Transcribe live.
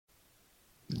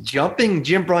Jumping,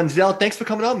 Jim Brunzell. Thanks for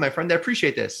coming on, my friend. I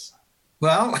appreciate this.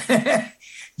 Well,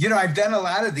 I've done a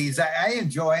lot of these. I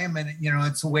enjoy them, and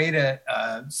it's a way to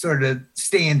sort of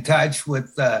stay in touch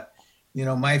with.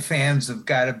 My fans have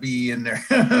got to be in there.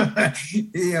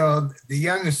 The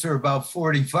youngest are about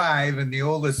 45, and the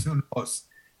oldest, who knows?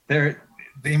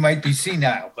 They might be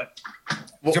senile, but.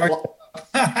 Well,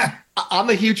 I'm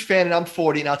a huge fan, and I'm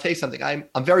 40. And I'll tell you something.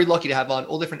 I'm very lucky to have on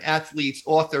all different athletes,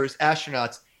 authors,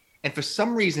 astronauts. And for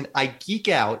some reason, I geek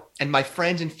out, and my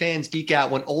friends and fans geek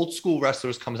out when old school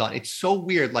wrestlers comes on. It's so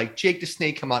weird. Like Jake the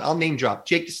Snake come on. I'll name drop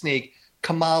Jake the Snake,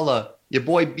 Kamala, your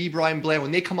boy B. Brian Blair. When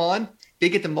they come on, they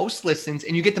get the most listens,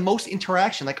 and you get the most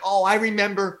interaction. Like, oh, I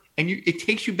remember, and it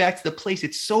takes you back to the place.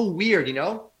 It's so weird,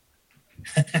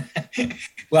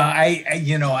 Well,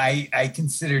 I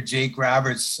consider Jake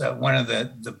Roberts one of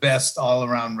the best all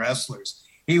around wrestlers.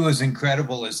 He was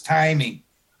incredible. His timing.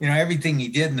 Everything he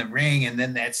did in the ring, and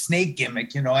then that snake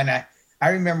gimmick, and I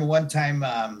remember one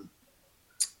time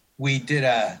we did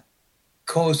a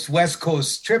West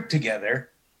Coast trip together,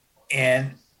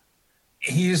 and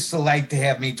he used to like to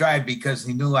have me drive because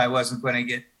he knew I wasn't going to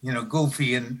get,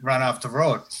 goofy and run off the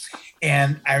road.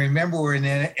 And I remember we're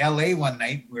in LA one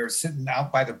night, we were sitting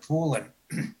out by the pool,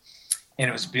 and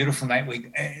it was a beautiful night.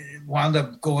 We wound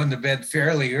up going to bed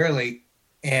fairly early,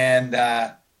 and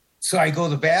so I go to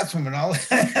the bathroom, and all of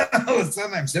a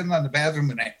sudden I'm sitting on the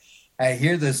bathroom, and I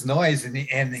hear this noise,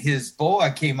 and his boa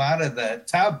came out of the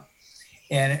tub,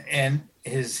 and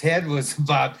his head was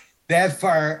about that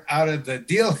far out of the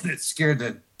deal, and it scared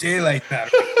the daylight out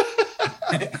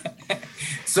of me.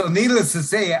 So needless to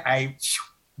say, I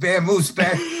vamoosed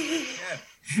back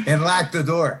and locked the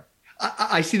door.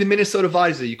 I see the Minnesota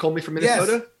visor. You called me from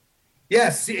Minnesota?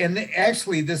 Yes, and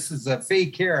actually, this is a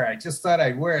fake hair. I just thought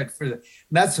I'd wear it for the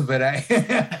nuts of it.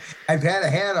 I've had a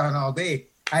hat on all day.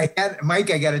 Mike,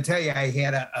 I got to tell you, I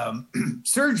had a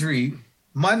surgery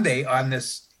Monday on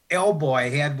this elbow. I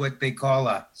had what they call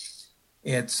a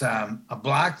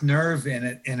blocked nerve in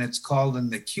it, and it's called in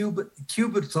the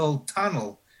cubital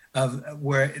tunnel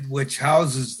which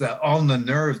houses the ulnar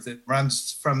nerve that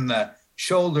runs from the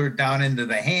shoulder down into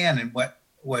the hand. And what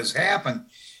was happened?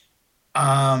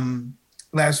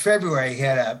 Last February, I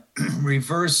had a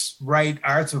reverse right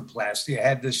arthroplasty. I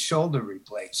had this shoulder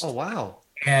replaced. Oh, wow.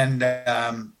 And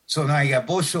so now I got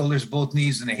both shoulders, both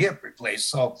knees, and a hip replaced.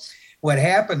 So what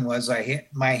happened was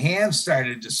my hand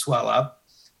started to swell up,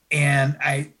 and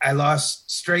I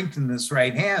lost strength in this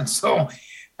right hand. So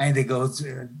I had to go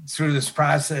through this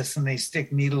process, and they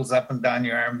stick needles up and down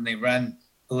your arm, and they run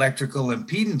electrical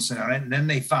impedance on it. And then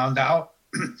they found out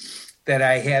that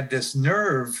I had this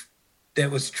nerve that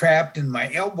was trapped in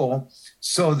my elbow.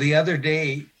 So the other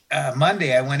day,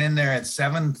 Monday, I went in there at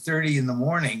 7:30 in the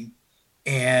morning,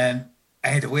 and I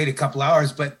had to wait a couple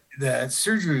hours, but the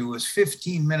surgery was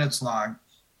 15 minutes long,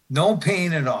 no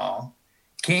pain at all.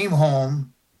 Came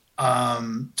home,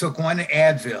 took one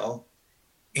Advil,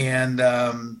 and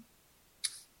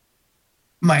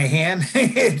my hand,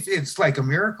 it's like a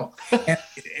miracle. And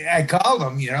I called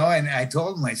him, and I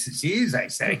told him, I said, geez, I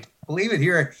said, I can't believe it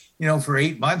here, for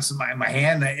 8 months, my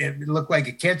hand, it looked like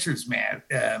a catcher's mat,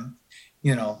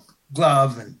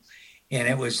 glove. And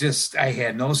it was just, I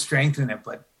had no strength in it,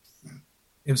 but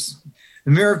it was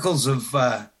the miracles of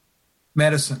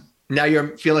medicine. Now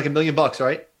you're feeling like $1 million,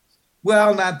 right?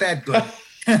 Well, not that good.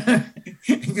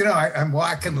 I'm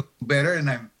walking a little better,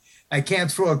 and I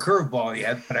can't throw a curveball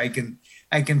yet, but I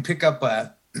can pick up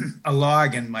a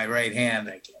log in my right hand,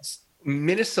 I guess.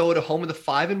 Minnesota, home of the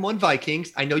 5-1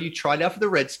 Vikings. I know you tried out for the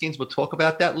Redskins. We'll talk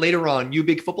about that later on. You a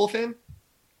big football fan?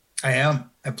 I am.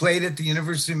 I played at the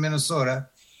University of Minnesota,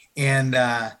 and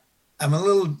I'm a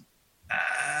little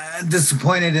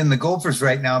disappointed in the Gophers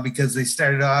right now because they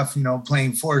started off,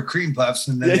 playing 4 cream puffs,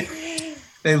 and then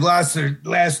they've lost their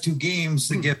last 2 games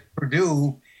to get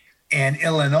Purdue and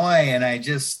Illinois. And I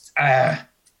just,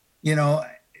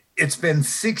 it's been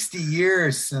 60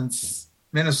 years since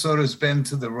Minnesota's been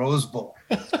to the Rose Bowl.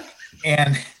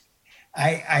 And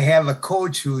I have a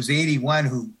coach who's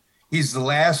 81, he's the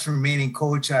last remaining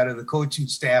coach out of the coaching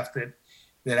staff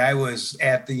that I was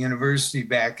at the university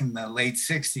back in the late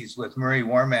 60s with Murray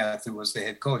Warmath, who was the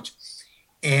head coach.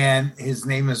 And his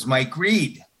name is Mike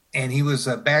Reed, and he was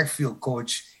a backfield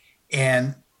coach.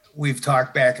 And we've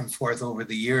talked back and forth over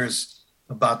the years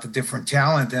about the different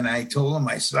talent. And I told him,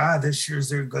 I said, this year's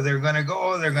they're going to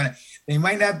go. They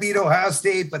might not beat Ohio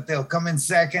State, but they'll come in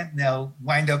second, and they'll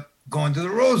wind up going to the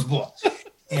Rose Bowl.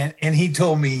 And he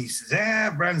told me, he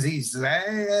says, Brunzell, he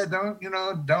says,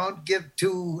 don't get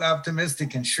too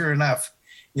optimistic. And sure enough,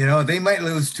 they might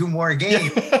lose 2 more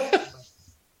games.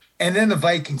 And then the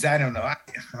Vikings, I don't know.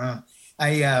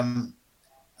 I'm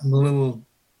a little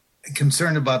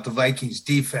concerned about the Vikings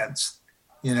defense,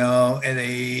 and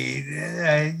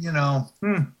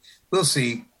we'll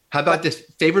see. How about this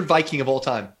favorite Viking of all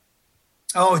time?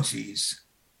 Oh, geez.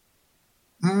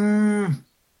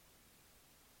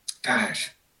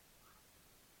 Gosh.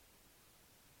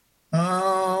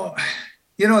 Oh,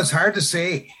 it's hard to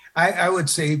say. I would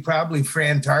say probably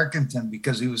Fran Tarkenton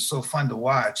because he was so fun to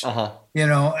watch. Uh-huh.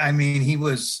 I mean, he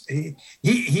was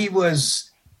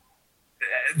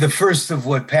the first of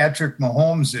what Patrick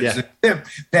Mahomes is. Yeah.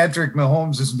 Patrick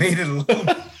Mahomes has made it a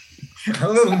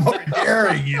little more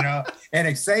daring, and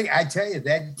exciting. I tell you,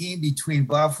 that game between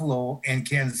Buffalo and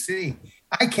Kansas City,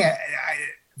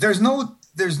 there's no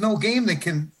game that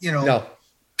can, No.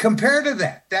 compare to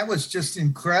that. That was just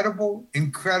incredible,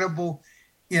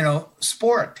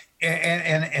 sport.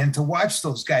 And to watch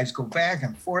those guys go back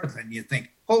and forth, and you think,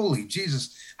 holy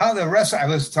Jesus, how the rest. I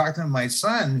was talking to my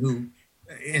son who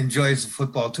enjoys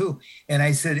football too, and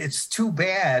I said, it's too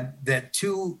bad that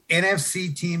two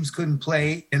NFC teams couldn't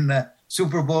play in the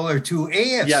Super Bowl or two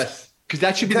AFC. Yes, because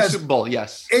that should be the Super Bowl.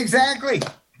 Yes, exactly.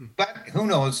 But who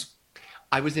knows?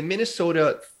 I was in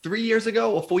Minnesota 3 years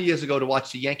ago or 4 years ago to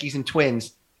watch the Yankees and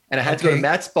Twins, and I had to go to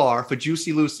Matt's Bar for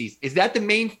Juicy Lucy's. Is that the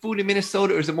main food in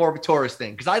Minnesota, or is it more of a tourist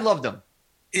thing? Because I love them.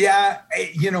 Yeah,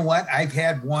 you know what? I've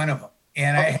had one of them,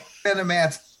 and I haven't been to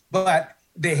Matt's, but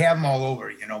they have them all over,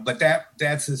 But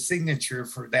that's a signature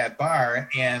for that bar,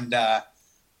 and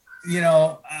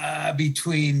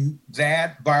between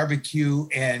that barbecue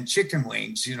and chicken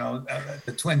wings,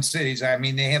 the Twin Cities. I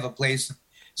mean, they have a place in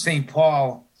St.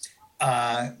 Paul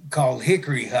called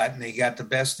Hickory Hut, and they got the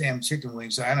best damn chicken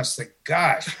wings. Honestly,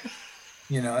 gosh,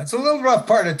 it's a little rough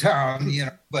part of town,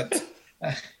 but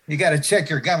you got to check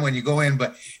your gun when you go in.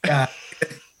 But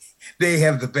they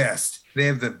have the best. They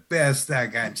have the best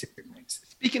doggone chicken wings.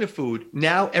 Speaking of food,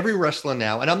 now every wrestler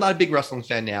now, and I'm not a big wrestling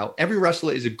fan now, every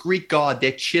wrestler is a Greek god.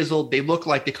 They're chiseled. They look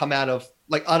like they come out of,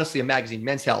 honestly, a magazine,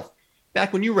 Men's Health.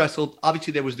 Back when you wrestled,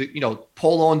 obviously there was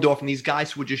Paul Orndorff and these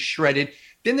guys who were just shredded.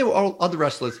 Then there were all other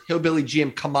wrestlers, Hillbilly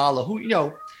Jim, Kamala, who,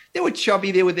 they were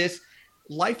chubby. They were this.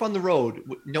 Life on the road,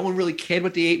 no one really cared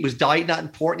what they ate. Was diet not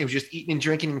important? It was just eating and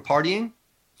drinking and partying?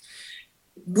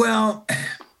 Well,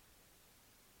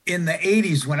 in the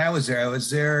 80s when I was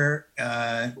there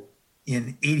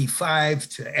in 85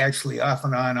 to actually off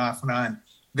and on.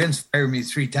 Vince fired me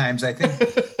 3 times. I think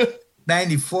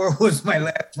 94 was my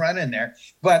last run in there.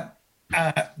 But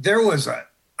there was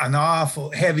an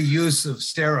awful heavy use of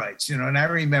steroids, and I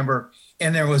remember,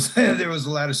 and there was a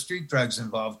lot of street drugs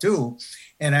involved too.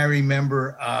 And I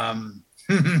remember,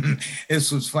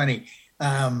 this was funny.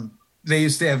 They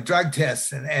used to have drug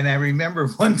tests. And I remember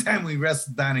one time we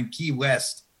wrestled down in Key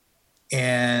West,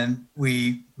 and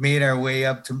we made our way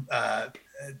up to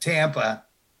Tampa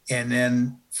and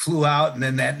then flew out. And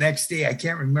then that next day, I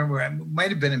can't remember, I might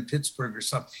have been in Pittsburgh or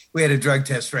something. We had a drug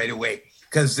test right away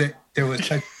because there was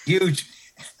a huge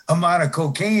amount of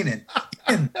cocaine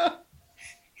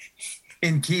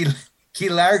in Key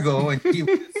Largo and Key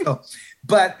West. So,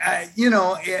 but,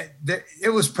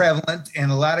 it was prevalent,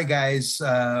 and a lot of guys,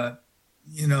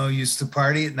 used to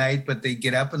party at night, but they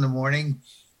get up in the morning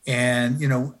and,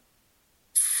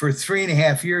 for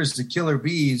 3.5 years, the Killer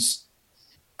Bees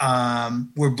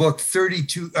were booked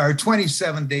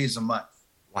 27 days a month.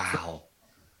 Wow.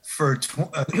 For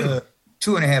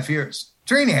 2.5 years,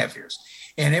 3.5 years.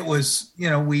 And it was,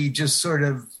 we just sort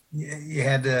of, you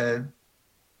had to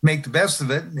make the best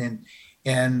of it.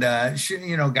 And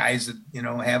guys that,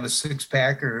 have a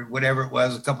 6-pack or whatever it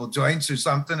was, a couple of joints or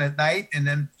something at night. And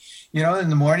then, in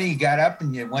the morning you got up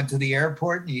and you went to the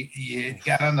airport and you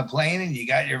got on the plane and you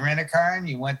got your rent-a-car and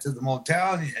you went to the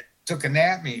motel and you took a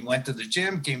nap and you went to the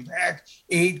gym, came back,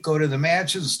 ate, go to the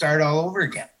matches, start all over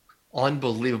again.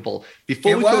 Unbelievable.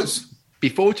 Before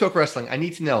we talk wrestling, I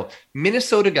need to know,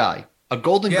 Minnesota guy, a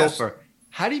Golden Gopher,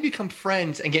 how do you become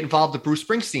friends and get involved with Bruce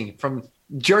Springsteen from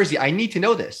Jersey? I need to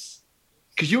know this.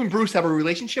 Because you and Bruce have a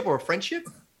relationship or a friendship?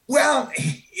 Well,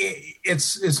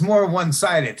 it's more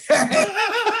one-sided.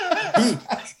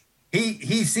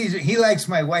 He likes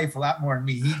my wife a lot more than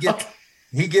me.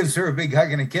 He gives her a big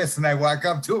hug and a kiss, and I walk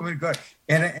up to him and go,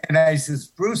 and I says,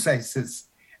 Bruce,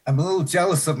 I'm a little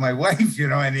jealous of my wife,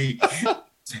 and he,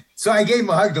 so I gave him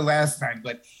a hug the last time.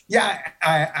 But yeah,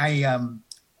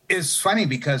 it's funny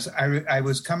because I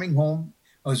was coming home.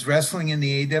 I was wrestling in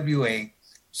the AWA.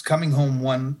 Was coming home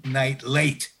one night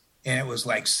late, and it was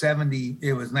like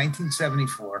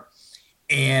 1974.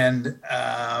 And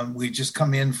we just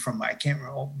come in from, I can't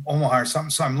remember, Omaha or something.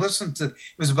 So I'm listening to,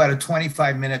 it was about a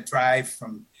 25-minute drive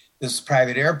from this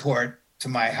private airport to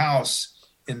my house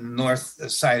in the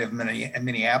north side of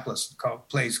Minneapolis,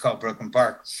 place called Brooklyn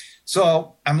Park.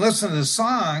 So I'm listening to the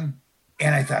song,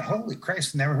 and I thought, holy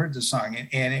Christ, never heard the song.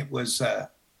 And it was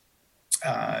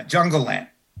Jungle Land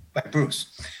by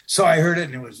Bruce. So I heard it,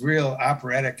 and it was real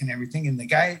operatic and everything. And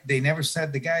they never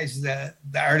said the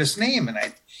artist's name. And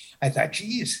I thought,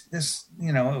 geez, this,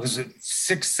 it was a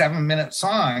 6-7 minute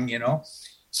song,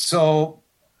 So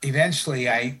eventually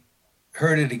I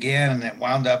heard it again, and it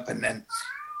wound up. And then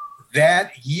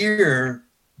that year,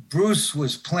 Bruce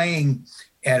was playing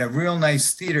at a real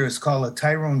nice theater. It's called the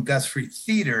Tyrone Guthrie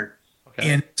Theater. Okay.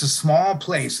 And it's a small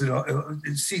place.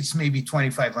 It seats maybe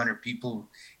 2,500 people,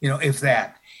 if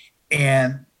that.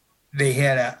 And they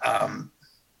had a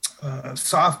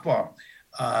softball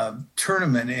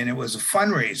tournament, and it was a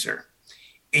fundraiser.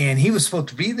 And he was supposed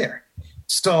to be there.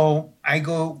 So I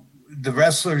go, the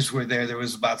wrestlers were there. There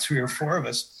was about 3 or 4 of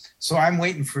us. So I'm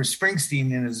waiting for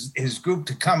Springsteen and his group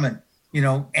to come and,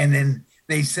 and then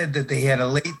they said that they had a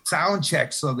late sound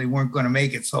check, so they weren't going to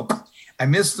make it. So I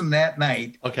missed them that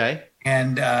night. Okay.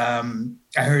 And I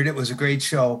heard it was a great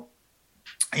show.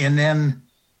 And then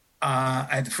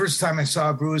the first time I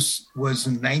saw Bruce was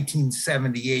in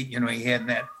 1978. He had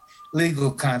that legal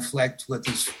conflict with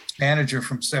his manager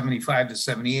from 75 to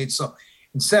 78. So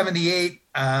in 78,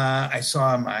 I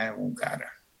saw him.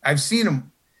 I've seen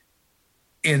him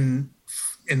in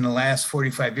the last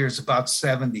 45 years about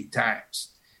 70 times.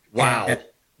 Wow.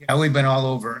 And, we've been all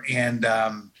over. And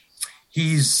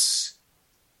he's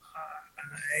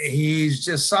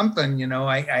just something,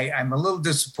 I'm a little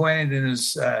disappointed in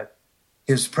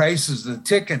his prices, the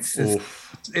tickets.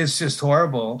 It's just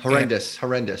horrible. Horrendous.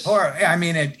 I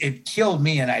mean, it killed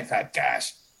me, and I thought,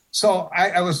 gosh. So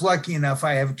I was lucky enough.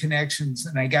 I have connections,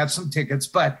 and I got some tickets.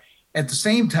 But at the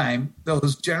same time,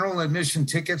 those general admission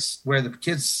tickets where the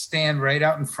kids stand right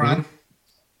out in front,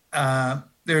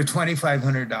 they're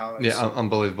 $2,500. Yeah,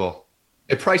 unbelievable.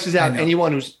 It prices out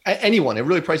anyone. It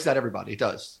really prices out everybody. It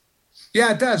does.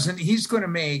 Yeah, it does. And he's going to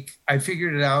make, I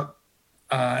figured it out,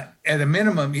 at a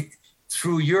minimum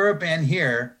through Europe and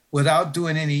here, without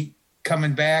doing any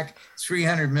coming back,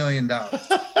 $300 million.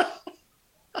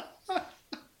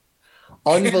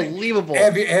 Unbelievable.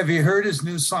 Have you heard his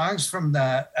new songs from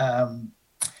the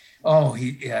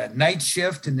Night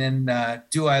Shift and then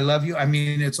Do I Love You? I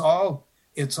mean, it's all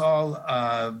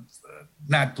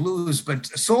not blues, but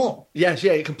soul. Yes,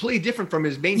 yeah, completely different from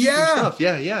his mainstream stuff.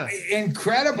 Yeah.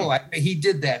 Incredible. He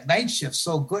did that Night Shift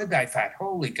so good. I thought,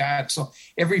 holy God. So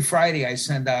every Friday I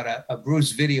send out a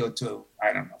Bruce video to,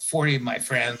 40 of my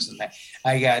friends. And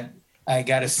I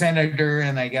got a senator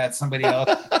and I got somebody else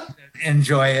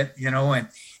enjoy it,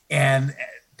 and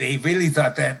they really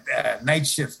thought that Night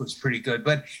Shift was pretty good.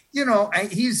 But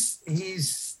he's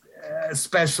a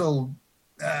special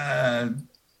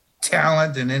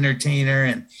talent and entertainer,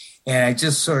 and I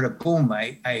just sort of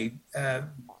I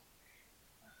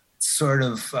sort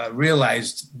of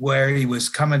realized where he was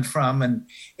coming from, and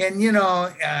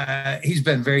he's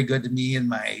been very good to me and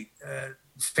my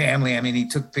family. I mean, he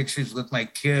took pictures with my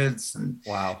kids, and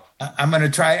wow.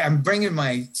 I'm bringing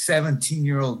my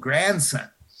 17-year-old grandson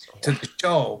to the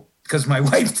show because my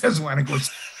wife doesn't want to go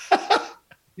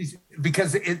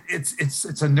because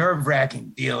it's a nerve-wracking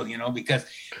deal, because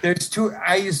there's two.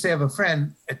 I used to have a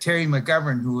friend, Terry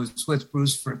McGovern, who was with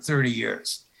Bruce for 30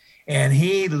 years, and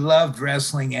he loved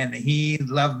wrestling, and he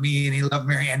loved me, and he loved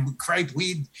Mary, and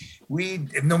we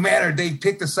no matter, they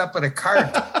picked us up at a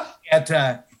cart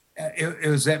at it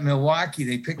was at Milwaukee.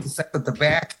 They picked us up at the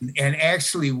back, and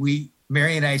actually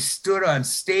Mary and I stood on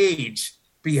stage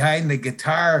behind the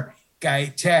guitar guy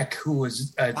Tech, who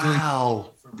was doing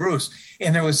for Bruce,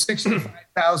 and there was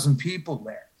 65,000 people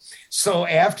there. So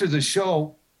after the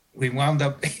show, we wound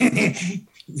up,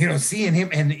 seeing him,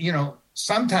 and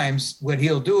sometimes what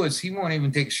he'll do is he won't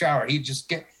even take a shower. He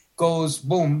just goes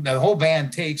boom, the whole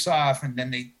band takes off, and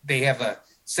then they have a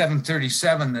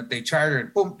 737 that they charter,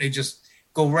 and boom, they just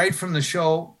go right from the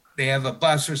show. They have a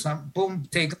bus or something, boom,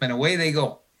 take them, and away they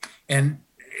go. And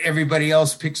everybody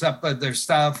else picks up their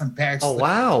stuff and packs. Oh,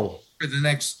 wow. For the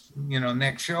next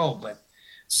show. But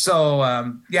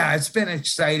so, it's been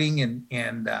exciting.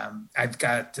 And I've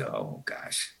got,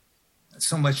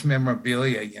 so much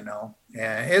memorabilia,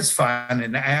 Yeah, it's fun.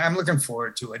 And I'm looking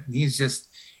forward to it. And he's just,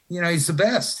 he's the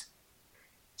best.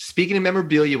 Speaking of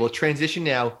memorabilia, we'll transition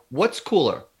now. What's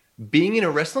cooler, being in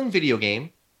a wrestling video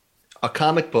game, a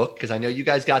comic book, because I know you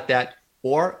guys got that,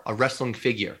 or a wrestling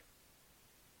figure?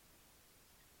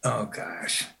 Oh,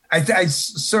 gosh. I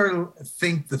sort of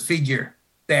think the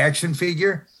action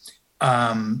figure.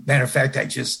 Matter of fact, I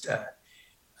just,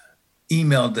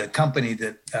 emailed the company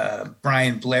that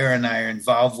Brian Blair and I are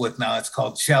involved with now. It's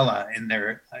called Cella, and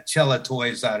they're Cella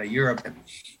toys out of Europe.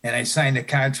 And I signed a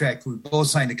contract. We both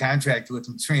signed a contract with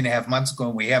them 3.5 months ago,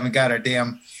 and we haven't got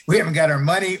our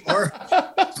money or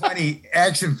 20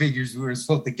 action figures we were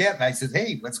supposed to get. And I said,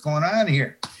 hey, what's going on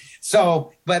here?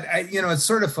 So, but it's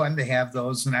sort of fun to have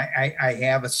those. And I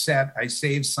have a set. I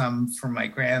saved some for my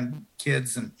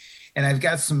grandkids, and I've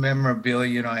got some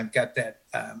memorabilia. I've got that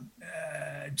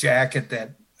jacket,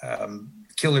 that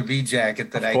Killer Bee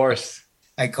jacket that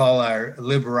I call our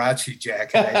Liberace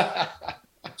jacket.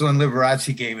 It's one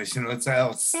Liberace gave us, it's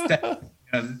all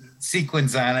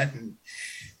sequins on it.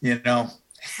 And,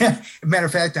 matter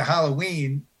of fact, at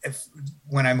Halloween,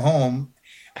 when I'm home,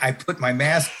 I put my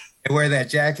mask, I wear that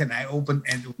jacket, and I open,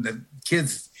 and the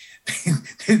kids,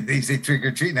 they say trick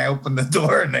or treat, and I open the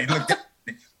door, and they look at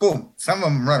me, boom, some of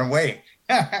them run away.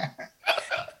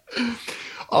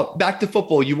 Back to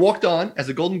football. You walked on as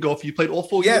a Golden Gopher. You played all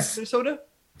 4 years in Minnesota?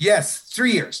 Yes,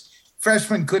 3 years.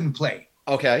 Freshman couldn't play.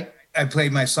 Okay. I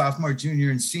played my sophomore,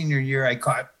 junior, and senior year. I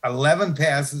caught 11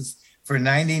 passes for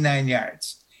 99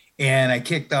 yards, and I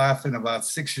kicked off in about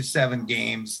 6 or 7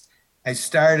 games. I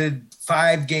started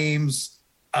 5 games,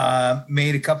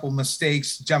 made a couple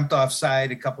mistakes, jumped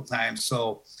offside a couple times.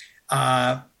 So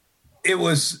it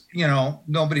was,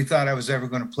 nobody thought I was ever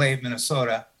going to play at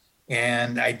Minnesota,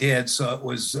 and I did. So it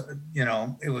was,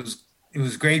 it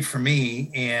was great for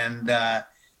me, and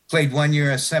played 1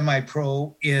 year as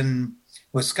semi-pro in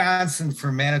Wisconsin for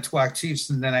Manitowoc Chiefs.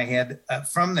 And then I had,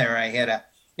 from there, I had an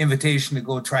invitation to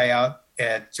go try out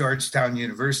at Georgetown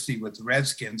University with the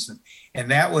Redskins. And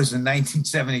that was in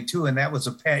 1972. And that was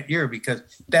a pat year because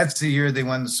that's the year they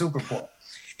won the Super Bowl.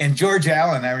 And George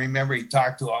Allen, I remember he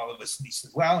talked to all of us and he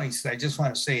said, I just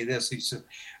want to say this. He said,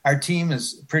 our team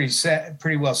is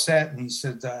pretty well set. And he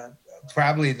said,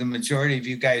 probably the majority of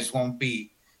you guys won't be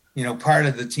part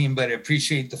of the team, but I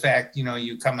appreciate the fact,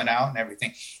 you coming out and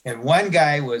everything. And one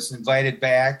guy was invited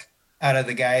back out of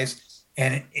the guys,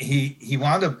 and he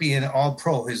wound up being an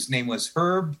all-pro. His name was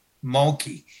Herb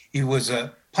Mulkey. He was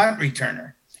a punt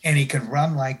returner, and he could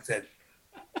run like the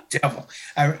devil.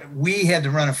 We had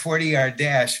to run a 40-yard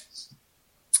dash,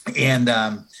 and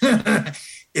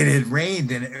it had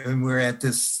rained, and we were at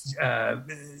this,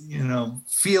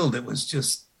 field. It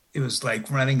was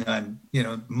like running on,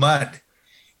 mud.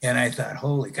 And I thought,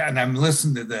 holy God, and I'm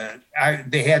listening to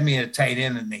they had me at a tight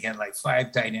end, and they had like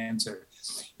 5 tight ends.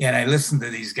 And I listened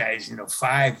to these guys,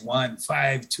 5-1,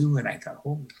 5-2. And I thought,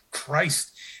 holy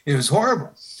Christ, it was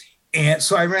horrible. And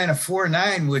so I ran a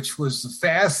 4.9, which was the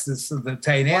fastest of the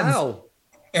tight ends. Wow.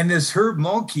 And this Herb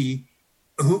Mulkey,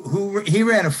 he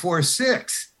ran a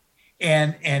 4.6.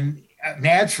 And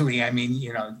naturally, I mean,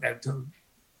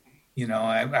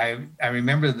 I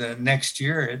remember the next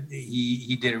year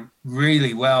he did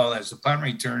really well as a punt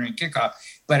returner and kickoff,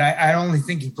 but I only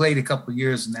think he played a couple of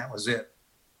years and that was it.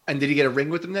 And did he get a ring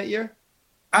with him that year?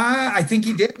 I think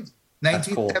he did.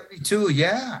 1972, cool.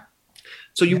 Yeah.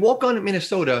 So you walk on at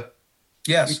Minnesota.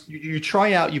 Yes. You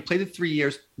try out. You play the 3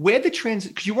 years. Where the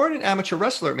transition? Because you weren't an amateur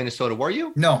wrestler at Minnesota, were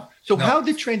you? No. So how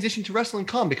did transition to wrestling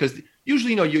come? Because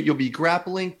usually, you'll be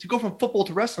grappling. To go from football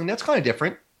to wrestling, that's kind of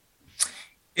different.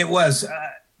 It was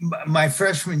my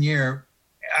freshman year.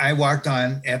 I walked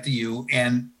on at the U,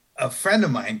 and a friend of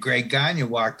mine, Greg Gagne,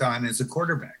 walked on as a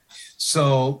quarterback.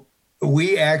 So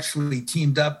we actually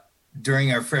teamed up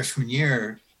during our freshman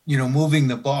year, moving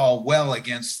the ball well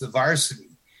against the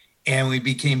varsity, and we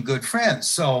became good friends.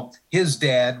 So his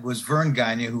dad was Vern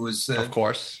Gagne, who was of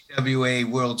course WA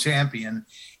world champion,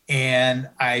 and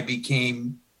I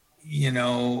became,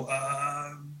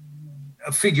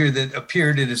 a figure that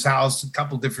appeared at his house a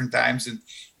couple different times. And,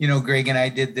 Greg and I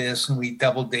did this, and we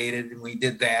double dated, and we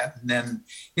did that, and then,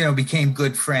 became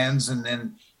good friends. And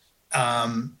then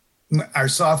our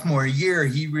sophomore year,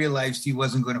 he realized he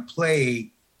wasn't going to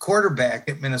play quarterback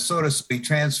at Minnesota, so he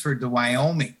transferred to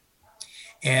Wyoming.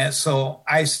 And so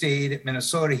I stayed at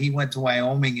Minnesota. He went to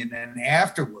Wyoming, and then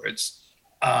afterwards,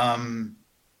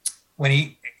 when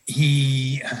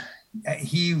he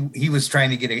was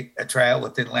trying to get a tryout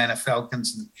with the Atlanta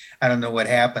Falcons, and I don't know what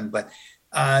happened. But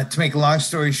to make a long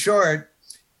story short,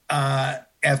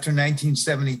 after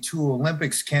 1972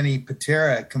 Olympics, Kenny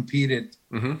Patera competed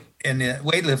in the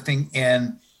weightlifting,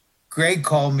 and Greg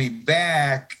called me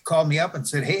up and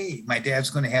said, hey, my dad's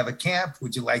going to have a camp.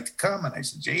 Would you like to come? And I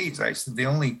said, geez. I said, the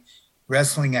only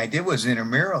wrestling I did was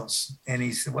intramurals. And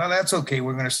he said, well, that's okay.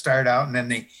 We're going to start out. And then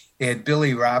they had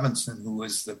Billy Robinson, who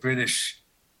was the British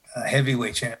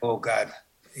heavyweight champ. Oh God,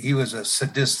 he was a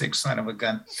sadistic son of a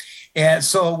gun. And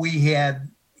so we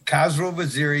had Khosrow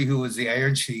Vaziri, who was the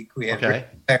Iron Sheik. We had Ric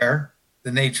Flair,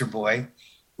 the Nature Boy.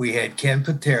 We had Ken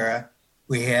Patera.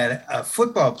 We had a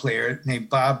football player named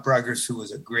Bob Bruggers, who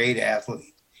was a great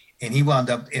athlete. And he wound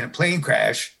up in a plane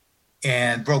crash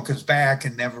and broke his back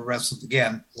and never wrestled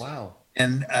again. Wow.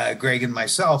 And Greg and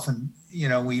myself, and,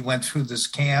 we went through this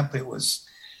camp. It was,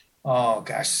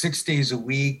 6 days a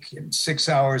week and 6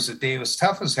 hours a day. It was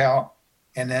tough as hell.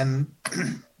 And then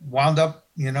wound up,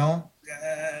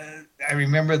 I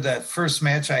remember the first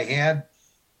match I had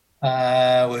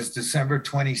was December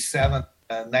 27th,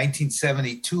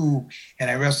 1972. And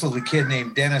I wrestled a kid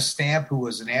named Dennis Stamp, who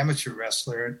was an amateur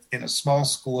wrestler in a small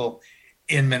school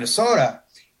in Minnesota.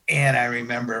 And I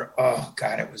remember,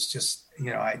 it was just,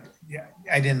 I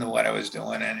didn't know what I was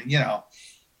doing. And,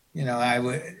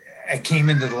 I came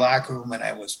into the locker room and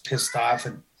I was pissed off,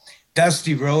 and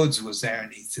Dusty Rhodes was there,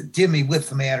 and he said, "Jimmy, what's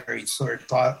the matter?" He sort of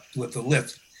thought with the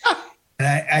lift. And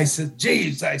I said,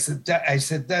 "Geez," I said,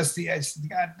 "Dusty," I said,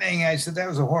 "God dang," I said, "that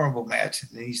was a horrible match."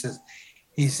 And he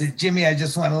said, "Jimmy, I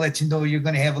just want to let you know you're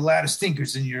going to have a lot of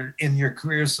stinkers in your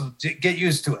career, so get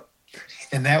used to it."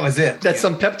 And that was it. That's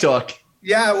some pep talk.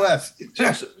 Yeah, it was.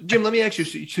 So, Jim, let me ask you.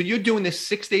 So you're doing this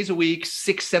 6 days a week,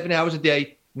 6-7 hours a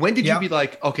day. When did you be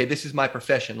like, okay, this is my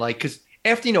profession? Like, because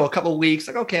after, a couple of weeks,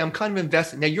 like, okay, I'm kind of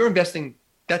investing. Now you're investing.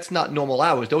 That's not normal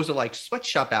hours. Those are like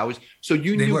sweatshop hours. So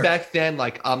you knew back then,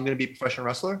 like, I'm going to be a professional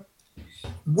wrestler?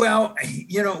 Well,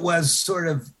 it was sort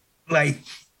of like,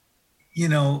 you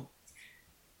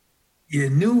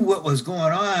knew what was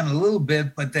going on a little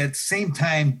bit, but at the same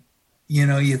time,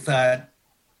 you thought,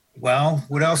 well,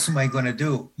 what else am I going to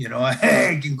do?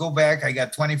 I can go back. I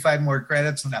got 25 more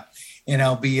credits and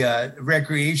I'll be a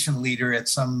recreation leader at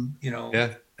some,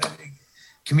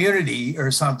 community or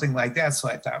something like that. So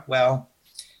I thought,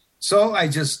 so I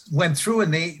just went through,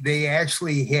 and they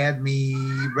actually had me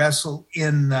wrestle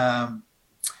in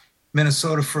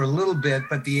Minnesota for a little bit,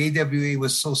 but the AWA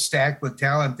was so stacked with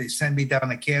talent, they sent me down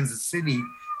to Kansas City,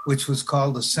 which was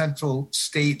called the Central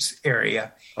States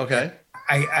area. Okay.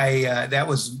 I that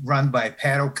was run by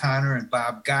Pat O'Connor and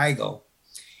Bob Geigel,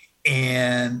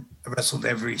 and I wrestled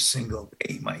every single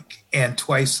day, Mike, and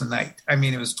twice a night. I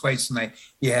mean, it was twice a night.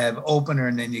 You have opener,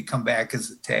 and then you come back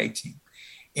as a tag team.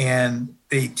 And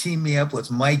they teamed me up with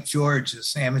Mike George,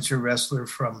 this amateur wrestler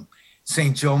from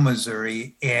St. Joe,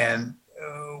 Missouri, and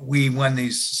we won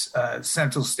these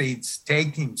Central States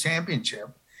Tag Team Championship.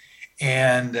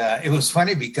 And it was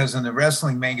funny because in the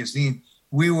wrestling magazine,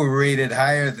 we were rated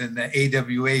higher than the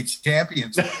AWH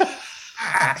champions.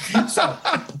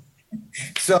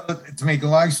 So to make a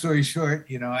long story short,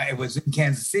 I was in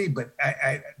Kansas City, but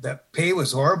the pay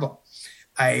was horrible.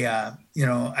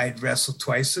 I'd wrestle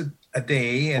twice a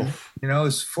day, and, it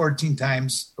was 14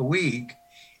 times a week.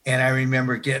 And I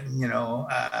remember getting,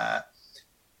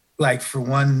 like for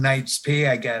one night's pay,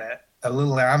 I got a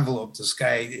little envelope. This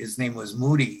guy, his name was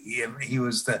Moody. He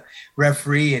was the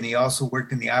referee, and he also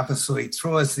worked in the office. So he'd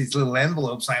throw us these little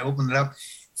envelopes. I opened it up.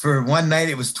 For one night,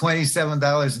 it was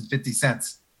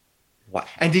 $27.50. Wow.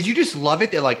 And did you just love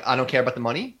it? They're like, I don't care about the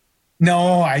money?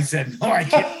 No, I said, no, I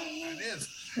can't. It is.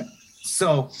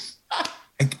 So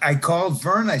I called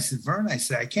Vern. I said, Vern, I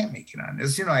can't make it on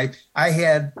this. I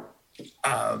had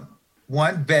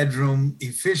one bedroom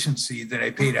efficiency that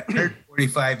I paid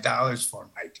 $145 for,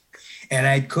 Mike. And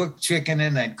I'd cook chicken,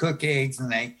 and I'd cook eggs,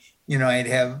 and I'd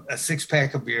have a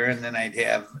 6-pack of beer, and then I'd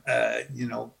have,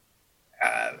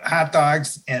 hot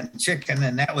dogs and chicken,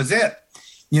 and that was it.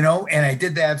 And I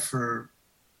did that for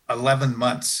 11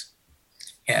 months.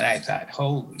 And I thought,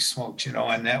 holy smokes,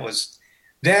 and that was,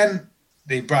 then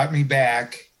they brought me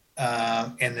back,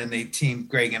 and then they teamed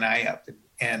Greg and I up.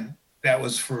 And that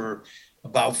was for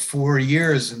about 4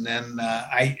 years. And then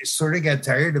I sort of got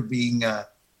tired of being a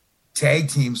tag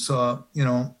team. So,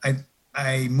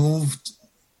 I moved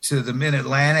to the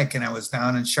Mid-Atlantic, and I was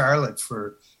down in Charlotte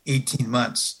for 18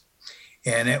 months.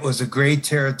 And it was a great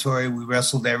territory. We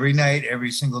wrestled every night,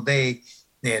 every single day.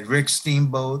 They had Rick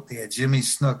Steamboat, they had Jimmy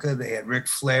Snuka, they had Ric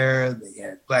Flair, they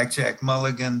had Blackjack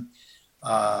Mulligan.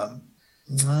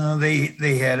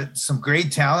 They had some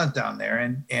great talent down there,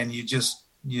 and you just,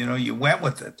 you went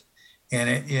with it.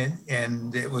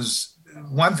 And it was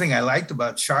one thing I liked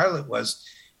about Charlotte was,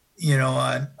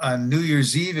 on New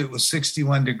Year's Eve, it was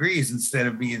 61 degrees instead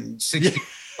of being 60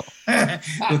 with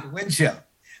the wind chill.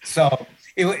 So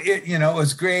it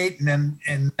was great. And then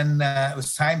it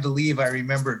was time to leave. I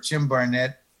remember Jim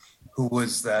Barnett, who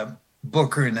was the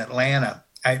booker in Atlanta.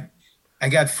 I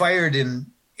got fired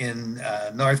in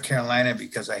North Carolina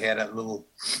because I had a little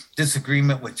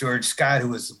disagreement with George Scott, who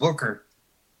was the booker,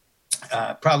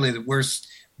 probably the worst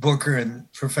booker in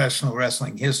professional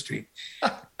wrestling history.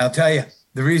 I'll tell you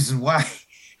the reason why.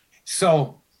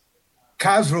 So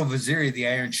Khosrow Vaziri, the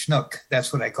Iron Schnook,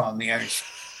 that's what I call him, the Iron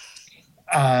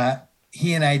Schnook.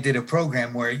 He and I did a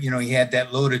program where, you know, he had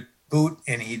that loaded boot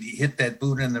and he'd hit that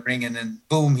boot in the ring and then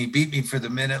boom, he beat me for the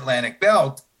Mid-Atlantic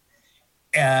belt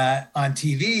on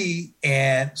TV.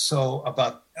 And so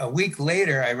about a week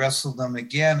later, I wrestled him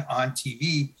again on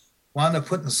TV, wound up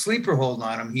putting the sleeper hold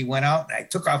on him. He went out and I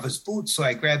took off his boot. So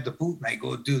I grabbed the boot and I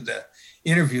go do the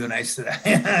interview and I said,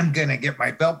 I'm going to get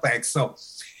my belt back. So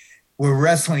we're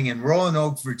wrestling in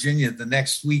Roanoke, Virginia the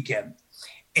next weekend.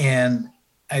 And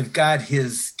I've got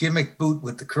his gimmick boot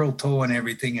with the curled toe and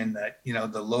everything and the, you know,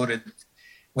 the loaded,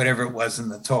 whatever it was in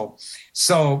the toe.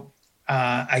 So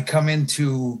I come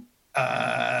into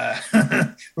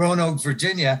Roanoke,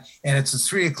 Virginia, and it's a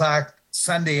 3:00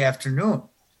 Sunday afternoon.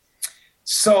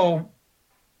 So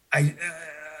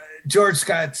George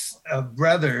Scott's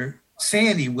brother,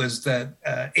 Sandy, was the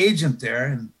agent there.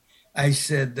 And I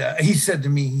said, he said to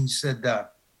me, he said,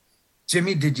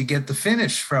 Jimmy, did you get the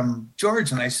finish from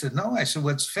George? And I said, no. I said,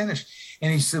 what's finish?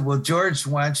 And he said, well, George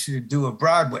wants you to do a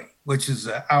Broadway, which is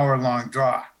an hour-long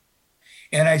draw.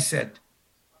 And I said,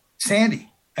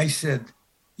 Sandy, I said,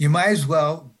 you might as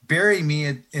well bury me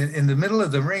in the middle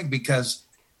of the ring because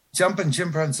Jumpin'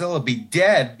 Jim Brunzell will be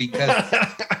dead because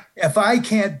if I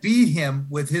can't beat him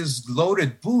with his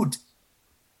loaded boot,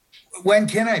 when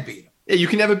can I beat him? Yeah, you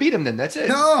can never beat him then. That's it.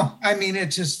 No, I mean,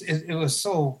 it was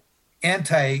so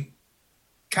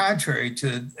contrary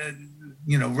to,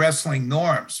 wrestling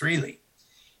norms, really.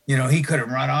 You know, he could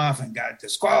have run off and got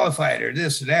disqualified or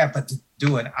this or that, but to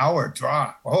do an hour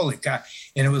draw, holy God.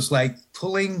 And it was like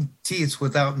pulling teeth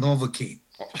without Novocaine.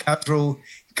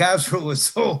 Khosrow was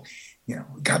so, we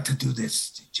got to do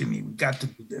this, Jimmy. We got to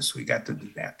do this. We got to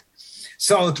do that.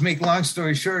 So to make long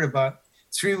story short, about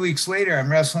 3 weeks later,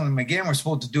 I'm wrestling him again. We're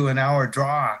supposed to do an hour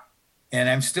draw, and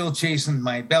I'm still chasing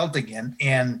my belt again.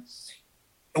 And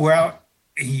we're out.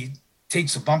 He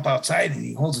takes a bump outside, and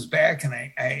he holds his back. And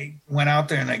I went out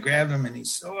there, and I grabbed him, and he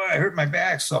said, I hurt my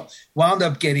back. So wound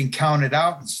up getting counted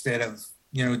out instead of,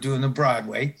 doing the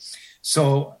Broadway.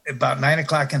 So about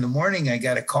 9:00 in the morning, I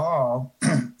got a call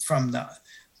from the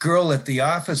girl at the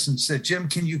office and said, Jim,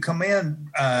 can you come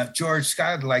in? George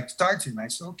Scott would like to talk to you. And I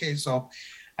said, okay. So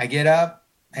I get up,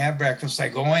 have breakfast. I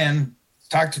go in,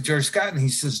 talk to George Scott. And he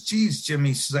says, geez, Jim,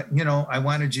 he says, I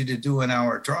wanted you to do an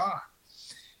hour draw.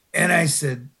 And I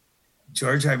said,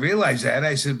 George, I realized that.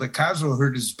 I said, but Khosrow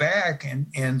hurt his back.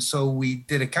 And so we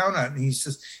did a count out. And he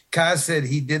says, Khos said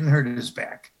he didn't hurt his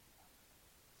back.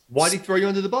 Why'd he throw you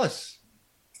under the bus?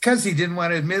 Because he didn't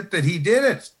want to admit that he did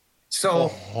it.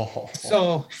 So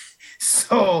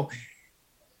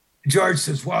George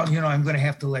says, well, I'm going to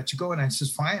have to let you go. And I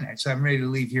says, fine. I said, I'm ready to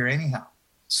leave here anyhow.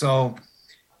 So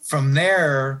from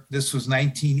there, this was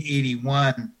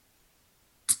 1981.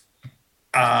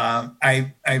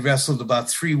 I wrestled about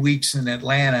 3 weeks in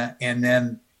Atlanta, and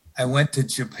then I went to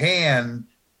Japan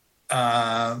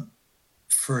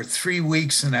for 3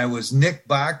 weeks, and I was Nick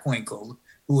Bockwinkel,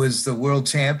 who was the world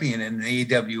champion in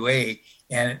the AWA,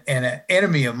 and an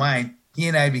enemy of mine. He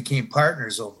and I became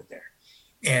partners over there,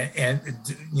 and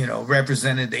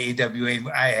represented the AWA.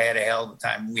 I had a hell of a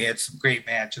time. We had some great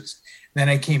matches. Then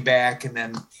I came back, and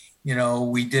then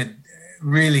we did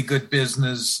really good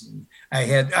business.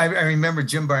 I remember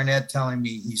Jim Barnett telling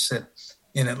me, he said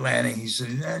in Atlanta, he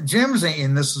said, Jim's,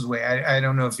 and this is the way, I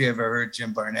don't know if you ever heard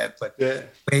Jim Barnett, but yeah.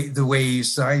 The way he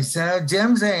said, he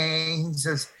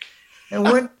says, and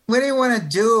what do you want to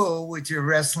do with your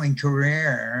wrestling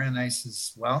career? And I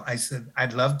said,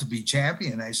 I'd love to be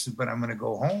champion. I said, but I'm going to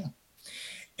go home.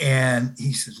 And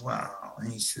he says, wow. And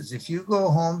he says, if you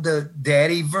go home to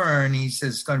Daddy Vern, he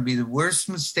says, it's going to be the worst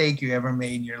mistake you ever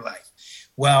made in your life.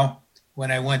 Well,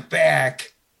 when I went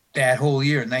back that whole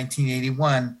year,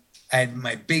 1981, I had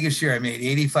my biggest year. I made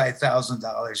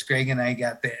 $85,000. Greg and I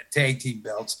got the tag team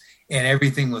belts, and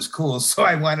everything was cool. So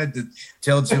I wanted to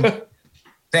tell Jim,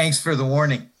 thanks for the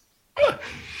warning.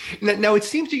 Now, it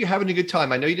seems that you're having a good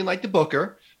time. I know you didn't like the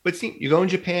booker, but you go in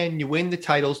Japan, you win the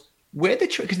titles.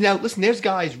 Because now, listen, there's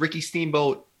guys, Ricky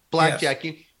Steamboat, Blackjack.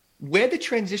 Yes. Where the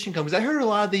transition comes? I heard a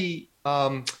lot of the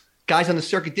guys on the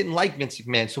circuit didn't like Vince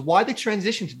McMahon. So why the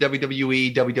transition to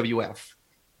WWE, WWF?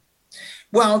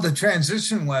 Well, the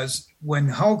transition was when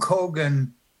Hulk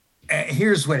Hogan,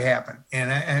 here's what happened.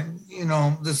 And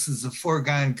this is a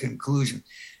foregone conclusion.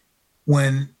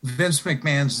 When Vince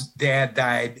McMahon's dad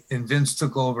died and Vince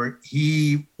took over,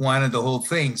 he wanted the whole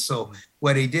thing. So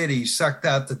what he did, he sucked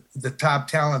out the top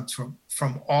talent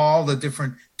from all the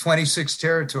different 26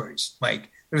 territories.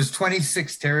 Like there was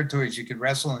 26 territories you could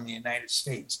wrestle in the United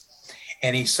States.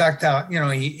 And he sucked out,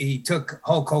 he took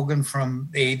Hulk Hogan from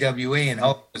the AWA, and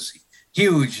Hulk was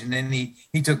huge. And then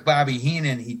he took Bobby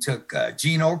Heenan, he took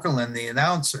Gene Okerlund, the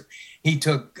announcer, he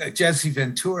took Jesse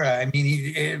Ventura. I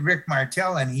mean, Rick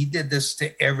Martel, and he did this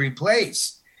to every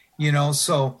place,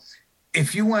 So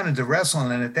if you wanted to wrestle,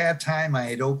 and at that time I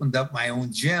had opened up my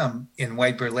own gym in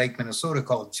White Bear Lake, Minnesota,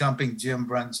 called Jumpin Jim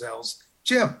Brunzell's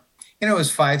Gym. It was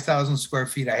 5,000 square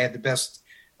feet. I had the best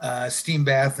steam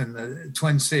bath in the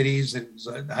Twin Cities. It was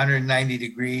 190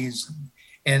 degrees.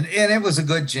 And it was a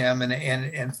good gym,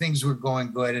 and things were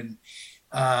going good. And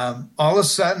all of a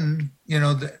sudden,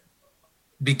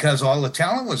 because all the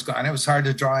talent was gone, it was hard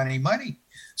to draw any money.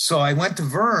 So I went to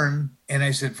Vern, and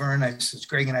I said,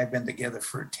 Greg and I have been together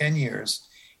for 10 years.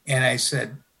 And I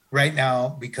said, right now,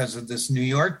 because of this New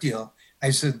York deal,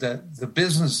 I said, the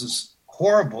business is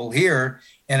horrible here.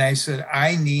 And I said,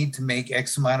 I need to make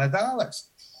X amount of dollars.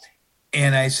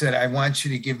 And I said, I want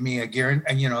you to give me a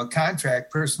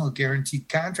contract, personal guaranteed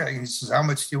contract. And he says, how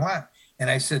much do you want? And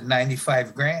I said,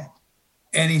 95 grand.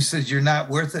 And he says, you're not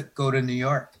worth it. Go to New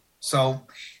York. So,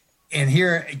 and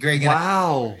here, Greg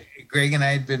and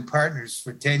I had been partners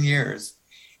for 10 years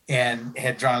and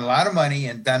had drawn a lot of money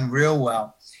and done real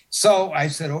well. So I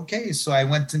said, okay. So I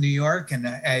went to New York, and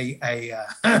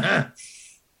I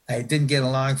didn't get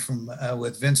along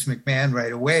with Vince McMahon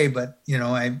right away, but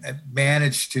I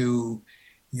managed to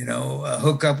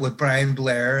hook up with Brian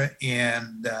Blair,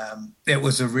 and it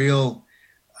was a real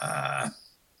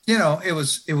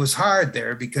it was hard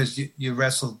there because you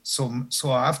wrestled so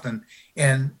often,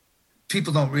 and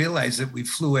people don't realize that we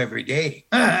flew every day.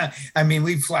 I mean,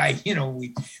 we fly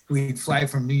we fly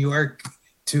from New York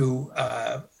to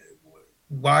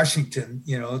Washington,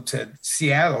 to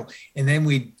Seattle, and then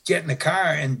we'd get in the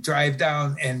car and drive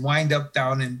down and wind up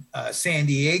down in San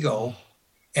Diego,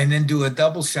 and then do a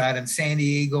double shot in San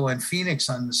Diego and Phoenix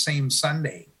on the same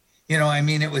Sunday.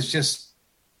 It was just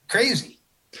crazy.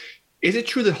 Is it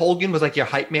true that Hogan was like your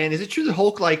hype man? Is it true that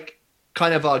Hulk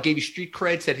kind of gave you street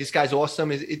cred, said this guy's awesome?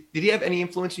 Did he have any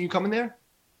influence in you coming there?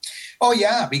 Oh,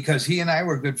 yeah, because he and I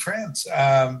were good friends.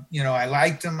 I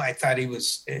liked him. I thought he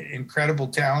was incredible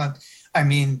talent. I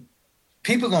mean,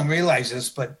 people don't realize this,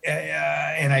 but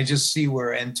and I just see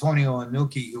where Antonio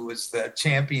Inoki, who was the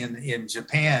champion in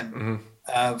Japan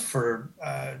for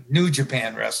New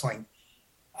Japan Wrestling,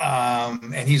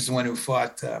 and he's the one who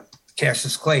fought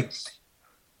Cassius Clay.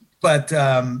 But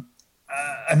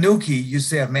Inoki used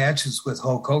to have matches with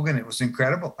Hulk Hogan. It was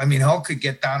incredible. I mean, Hulk could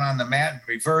get down on the mat and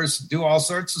reverse and do all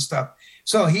sorts of stuff.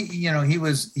 So he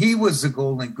was the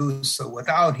golden goose. So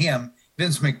without him,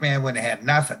 Vince McMahon would have had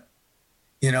nothing.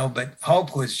 But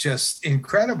Hulk was just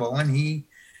incredible, and he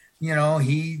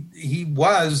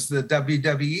was the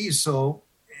WWE. So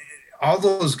all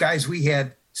those guys, we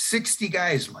had 60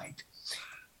 guys, Mike,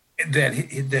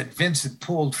 that Vince had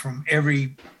pulled from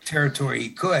every territory he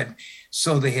could.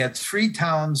 So they had 3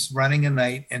 towns running a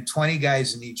night and 20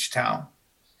 guys in each town.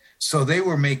 So they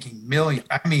were making millions.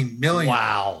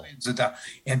 Wow. Millions of dollars.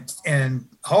 And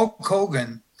Hulk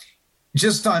Hogan,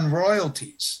 just on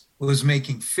royalties, was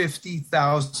making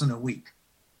 $50,000 a week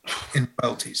in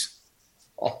royalties.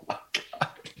 Oh my God.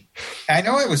 I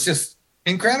know, it was just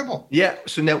incredible. Yeah.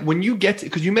 So now when you get to,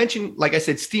 because you mentioned, like I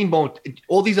said, Steamboat,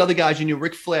 all these other guys, you knew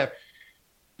Ric Flair,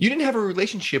 you didn't have a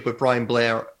relationship with Brian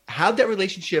Blair. How'd that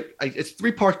relationship, it's a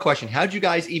 3-part question. How'd you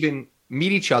guys even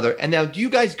meet each other? And now do you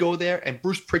guys go there? And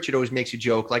Bruce Pritchard always makes a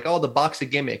joke like, oh, the box of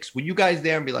gimmicks. Were you guys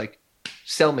there and be like,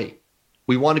 sell me?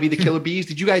 We want to be the Killer Bees.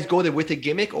 Did you guys go there with a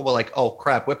gimmick, or were like, oh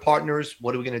crap, we're partners.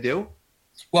 What are we going to do?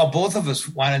 Well, both of us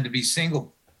wanted to be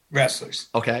single wrestlers.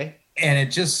 Okay. And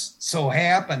it just so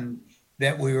happened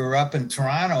that we were up in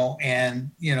Toronto,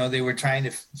 and, they were trying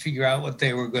to figure out what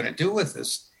they were going to do with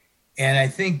us. And I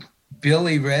think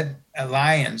Billy Red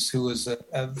Lyons, who was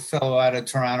a fellow out of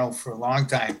Toronto for a long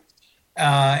time,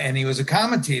 and he was a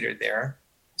commentator there,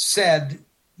 said,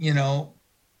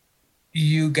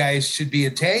 you guys should be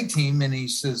a tag team. And he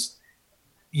says,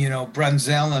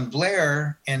 Brunzell and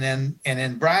Blair. And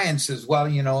then Brian says, well,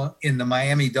 in the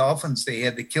Miami Dolphins, they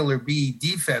had the Killer Bee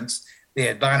defense. They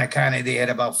had Bonacane. They had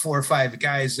about 4 or 5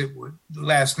 guys that were, the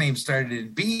last name started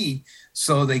in B.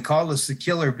 So they called us the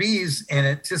Killer Bees. And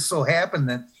it just so happened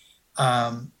that,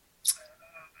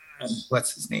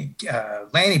 what's his name?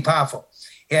 Lanny Poffo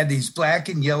had these black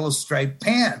and yellow striped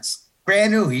pants,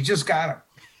 brand new. He just got them.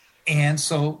 And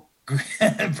so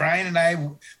Brian and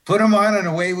I put them on, and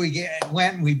away we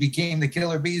went, and we became the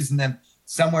Killer Bees. And then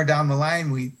somewhere down the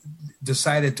line, we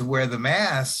decided to wear the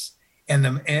masks,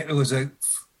 and it was a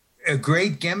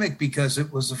great gimmick because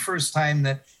it was the first time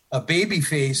that a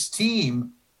babyface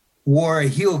team wore a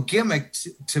heel gimmick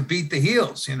to beat the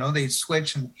heels. They'd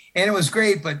switch, and it was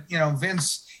great. But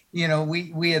Vince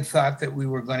we had thought that we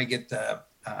were going to get the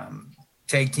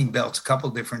tag team belts a couple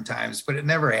different times, but it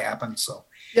never happened. So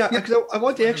yeah, because I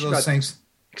want to ask you about things.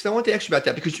 Because I want to ask you about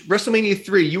that because WrestleMania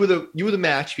 3, you were the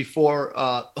match before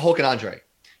Hulk and Andre.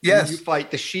 Yes, you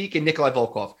fight the Sheik and Nikolai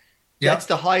Volkov. Yep. That's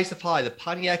the highest of high, the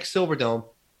Pontiac Silverdome.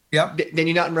 Yep. Then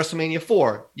you're not in WrestleMania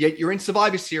 4. Yet you're in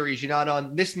Survivor Series. You're not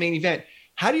on this main event.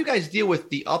 How do you guys deal with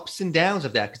the ups and downs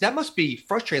of that? Because that must be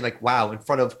frustrating. Like, wow, in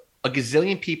front of a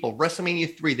gazillion people,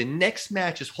 WrestleMania 3, the next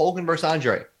match is Hogan versus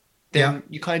Andre. Then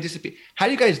you kind of disappear. How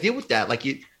do you guys deal with that? Like,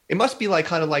 it must be like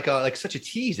kind of like such a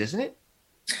tease, isn't it?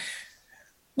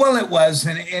 Well, it was,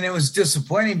 and it was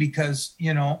disappointing because,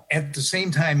 at the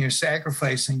same time you're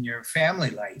sacrificing your family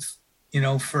life,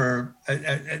 for,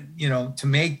 to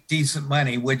make decent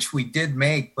money, which we did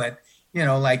make. But,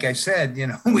 like I said,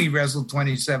 we wrestled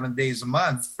 27 days a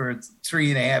month for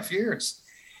 3.5 years,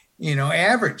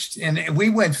 averaged. And we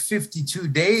went 52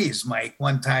 days, Mike,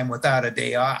 one time without a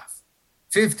day off.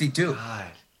 52.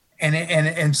 God.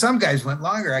 And some guys went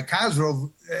longer.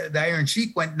 Cosgrove, the Iron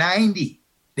Sheik, went 90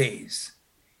 days.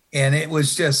 And it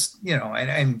was just,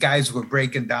 and guys were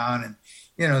breaking down, and,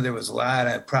 there was a lot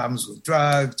of problems with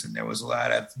drugs, and there was a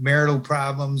lot of marital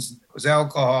problems. There was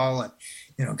alcohol,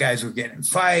 and, guys were getting in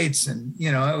fights, and,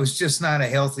 it was just not a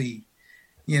healthy,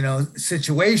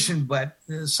 situation. But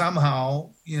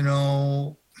somehow,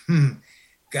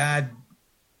 God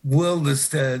willed us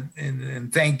to,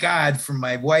 and thank God for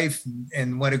my wife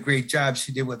and what a great job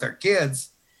she did with our kids.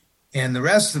 And the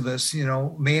rest of us,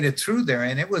 made it through there.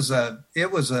 And it was a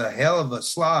hell of a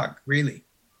slog, really.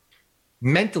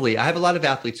 Mentally, I have a lot of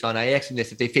athletes on. I asked them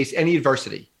this, if they face any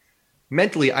adversity.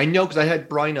 Mentally, I know because I had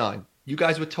Brian on. You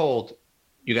guys were told,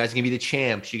 you guys are going to be the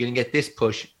champs. You're going to get this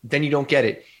push. Then you don't get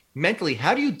it. Mentally,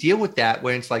 how do you deal with that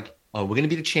when it's like, oh, we're going to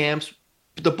be the champs,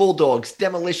 the Bulldogs,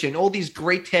 Demolition, all these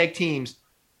great tag teams.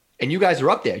 And you guys are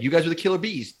up there. You guys are the Killer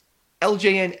Bees.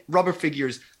 LJN rubber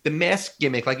figures, the mask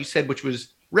gimmick, like you said, which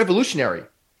was revolutionary.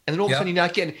 And then all of a sudden you're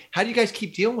not getting. How do you guys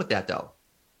keep dealing with that, though?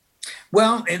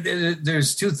 Well,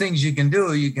 there's two things you can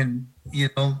do. You can,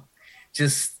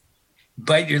 just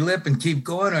bite your lip and keep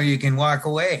going, or you can walk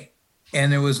away.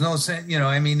 And there was no sense,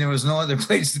 there was no other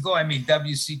place to go.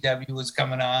 WCW was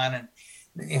coming on, and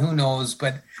who knows?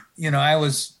 But, I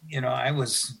was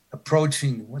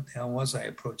approaching, what the hell was I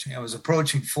approaching? I was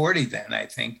approaching 40 then, I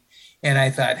think. And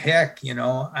I thought, heck, this is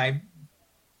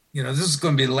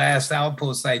going to be the last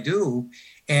Outpost I do.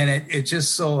 And it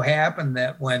just so happened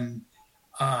that when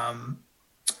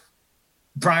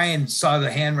Brian saw the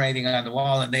handwriting on the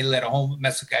wall and they let a whole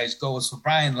mess of guys go, so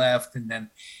Brian left. And then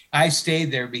I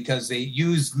stayed there because they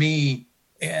used me.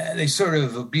 They sort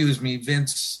of abused me.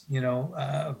 Vince,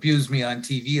 abused me on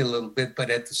TV a little bit. But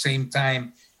at the same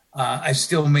time, I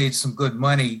still made some good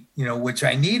money, which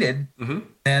I needed. Mm-hmm.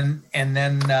 And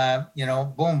then,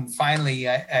 boom, finally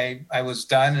I was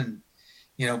done.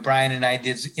 And, Brian and I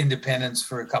did independence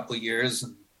for a couple of years.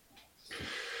 And,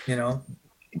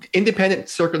 Independent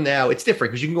circle now, it's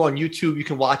different because you can go on YouTube, you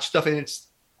can watch stuff. And it's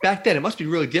back then, it must be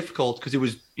really difficult because it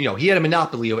was, he had a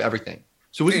monopoly of everything.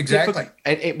 So was it difficult?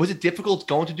 And was it difficult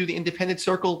going to do the independent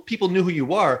circle? People knew who you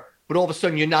were. But all of a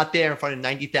sudden, you're not there in front of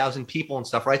 90,000 people and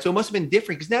stuff, right? So it must have been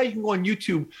different because now you can go on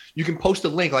YouTube, you can post a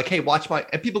link like, hey, watch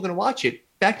and people are going to watch it.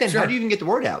 Back then, How do you even get the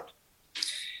word out?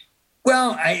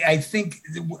 Well, I think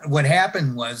what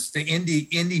happened was the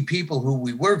indie people who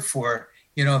we worked for,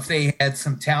 if they had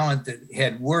some talent that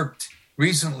had worked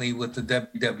recently with the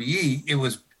WWE, it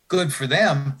was good for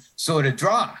them. So it'd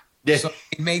draw. Yeah. So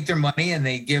they made their money and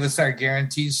they gave us our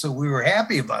guarantees. So we were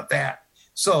happy about that.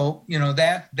 So,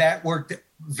 that worked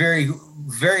very,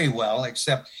 very well,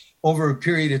 except over a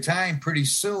period of time, pretty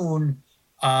soon,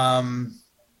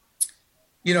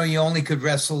 you only could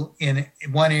wrestle in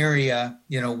one area,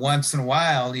 once in a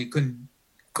while. You couldn't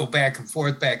go back and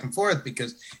forth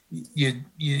because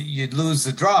you'd lose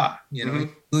the draw, mm-hmm.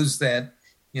 Lose that,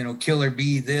 Killer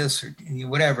Bee this or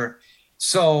whatever.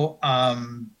 So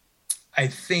I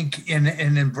think, and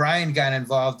then Brian got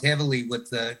involved heavily with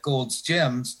the Gold's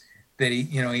Gyms that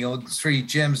he owned 3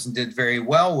 gyms and did very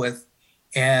well with.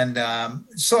 And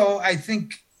so I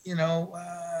think,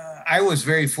 I was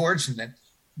very fortunate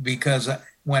because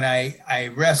when I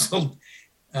wrestled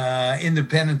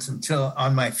independence until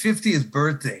on my 50th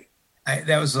birthday,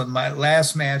 that was my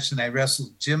last match, and I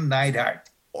wrestled Jim Neidhart.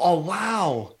 Oh,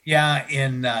 wow. Yeah,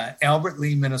 in Albert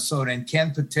Lee, Minnesota. And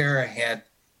Ken Patera had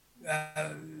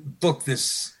booked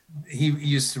this. He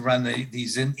used to run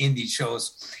these indie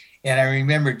shows. And I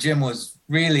remember Jim was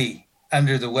really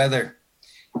under the weather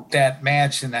that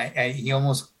match, and he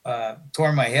almost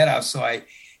tore my head off. So I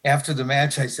after the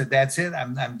match, I said, that's it.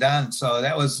 I'm done. So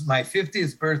that was my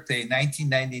 50th birthday,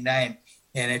 1999.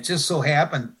 And it just so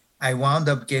happened I wound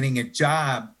up getting a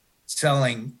job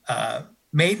selling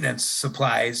maintenance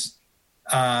supplies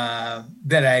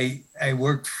that I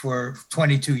worked for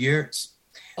 22 years.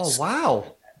 Oh,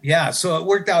 wow. Yeah. So it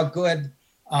worked out good.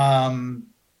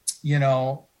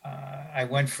 I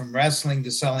went from wrestling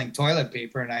to selling toilet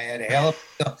paper, and I had a hell of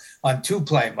a on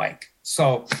 2-ply mic.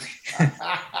 So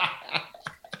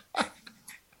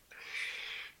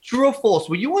True or false?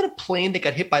 Were you on a plane that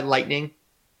got hit by lightning?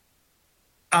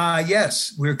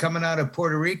 yes, we were coming out of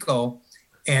Puerto Rico,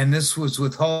 and this was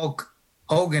with Hulk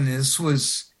Hogan.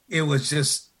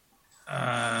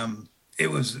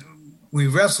 We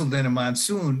wrestled in a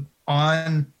monsoon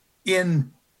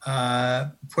in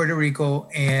Puerto Rico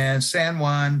and San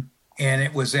Juan, and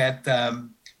it was at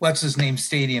what's his name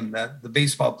stadium, the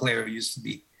baseball player used to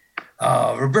be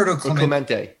Roberto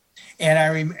Clemente.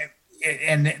 And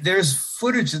and there's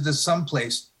footage of this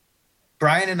someplace.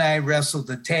 Brian and I wrestled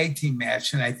a tag team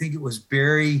match, and I think it was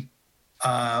Barry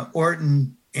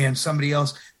Orton and somebody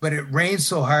else, but it rained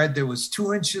so hard there was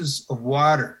 2 inches of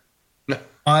water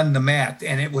on the mat,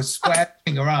 and it was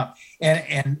splashing around.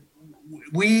 And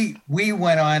we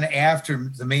went on after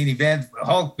the main event,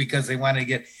 Hulk, because they wanted to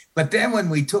get. But then when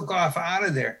we took off out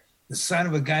of there, the son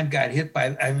of a gun got hit by,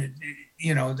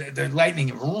 the lightning,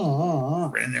 and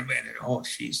oh,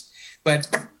 jeez.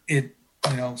 But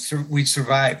we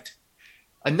survived.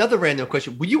 Another random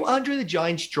question. Were you Andre the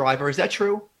Giant's driver? Is that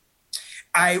true?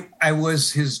 I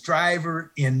was his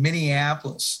driver in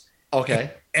Minneapolis.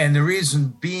 Okay. And the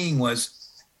reason being was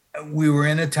we were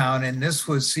in a town, and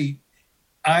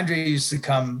Andre used to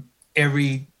come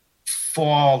every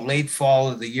late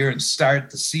fall of the year and start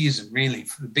the season really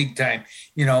for the big time,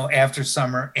 after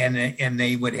summer, and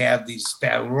they would have these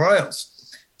battle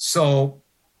royals. So,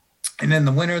 and then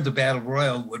the winner of the battle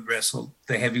royal would wrestle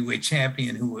the heavyweight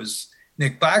champion, who was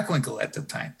Nick Bockwinkel at the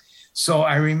time. So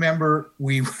I remember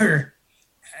we were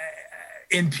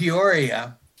in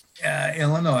Peoria,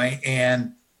 Illinois,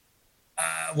 and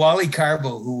Wally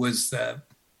Carbo, who was the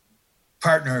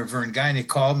partner of Vern Gagne,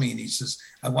 called me and he says,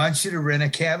 I want you to rent a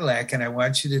Cadillac and I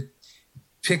want you to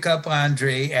pick up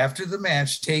Andre after the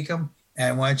match, take him, and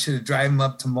I want you to drive him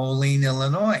up to Moline,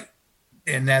 Illinois.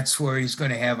 And that's where he's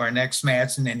going to have our next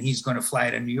match, and then he's going to fly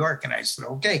to New York. And I said,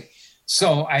 okay.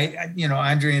 So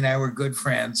Andre and I were good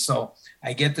friends. So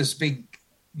I get this big,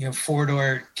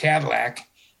 4-door Cadillac,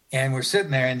 and we're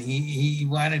sitting there, and he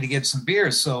wanted to get some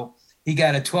beer. So he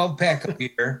got a 12-pack of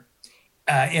beer,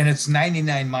 and it's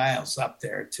 99 miles up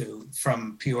there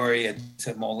from Peoria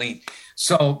to Moline.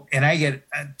 So, and I get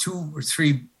 2 or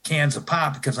 3 cans of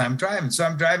pop because I'm driving. So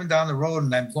I'm driving down the road,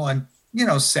 and I'm going,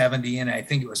 70, and I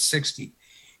think it was 60.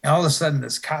 And all of a sudden,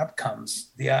 this cop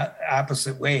comes the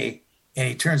opposite way, and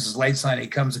he turns his lights on. He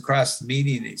comes across the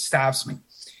median, and he stops me.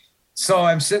 So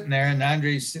I'm sitting there, and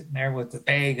Andre's sitting there with a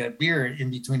bag of beer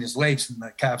in between his legs, and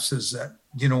the cop says,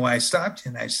 you know why I stopped you?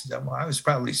 And I said, well, I was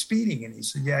probably speeding. And he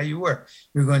said, yeah, you were.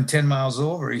 You were going 10 miles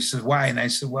over. He said, why? And I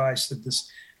said,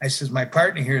 my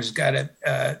partner here has got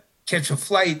to catch a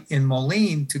flight in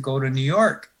Moline to go to New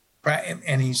York.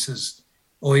 And he says,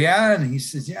 oh, yeah? And he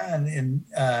says, yeah. And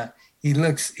he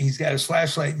looks, he's got his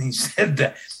flashlight, and he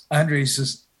said, Andre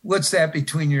says, what's that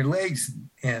between your legs?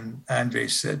 And Andre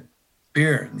said,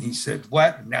 beer. And he said,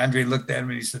 what? And Andre looked at him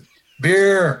and he said,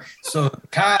 beer. So the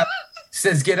cop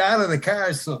says, get out of the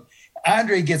car. So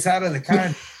Andre gets out of the car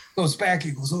and goes back.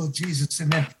 He goes, oh, Jesus.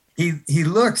 And then he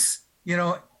looks,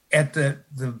 at the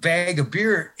bag of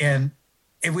beer, and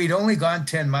we'd only gone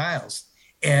 10 miles.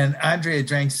 And Andre had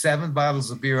drank 7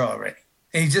 bottles of beer already.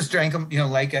 And he just drank them,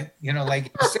 like and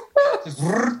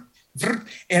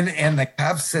the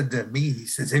cop said to me, he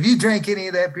says, have you drank any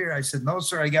of that beer? I said, no,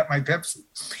 sir, I got my Pepsi.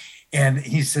 And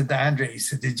he said to Andre, he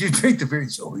said, did you drink the beer? He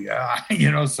said, oh, yeah.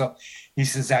 So he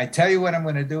says, I tell you what I'm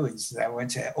going to do. He says, I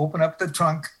want you to open up the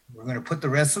trunk. We're going to put the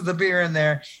rest of the beer in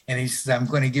there. And he says, I'm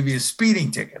going to give you a speeding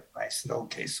ticket. I said,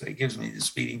 okay. So he gives me the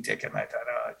speeding ticket. And I thought,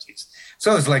 oh, geez.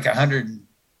 So it was like $105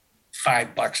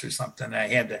 or something. I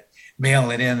had to mail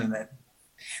it in.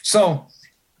 So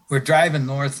we're driving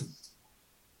north.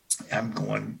 I'm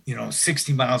going,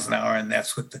 60 miles an hour. And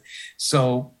that's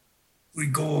so we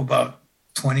go about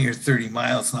 20 or 30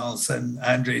 miles, and all of a sudden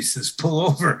Andre says, pull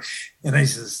over. And I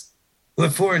says,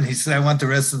 what for? And he said, I want the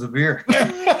rest of the beer.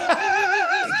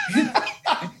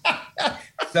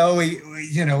 So we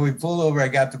pulled over, I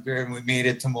got the beer, and we made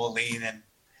it to Moline.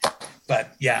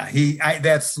 But yeah,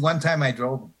 that's one time I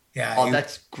drove him. Yeah. Oh,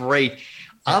 that's great.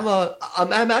 Yeah.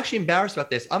 I'm actually embarrassed about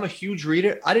this. I'm a huge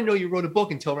reader. I didn't know you wrote a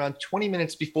book until around 20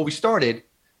 minutes before we started.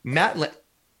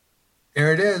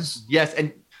 There it is. Yes,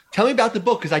 and tell me about the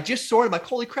book because I just saw it. I'm like,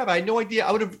 holy crap! I had no idea.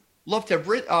 I would have loved to have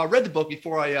read the book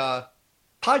before I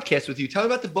podcast with you. Tell me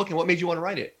about the book and what made you want to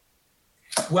write it.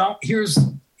 Well, here's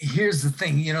the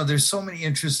thing. You know, there's so many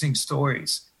interesting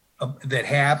stories that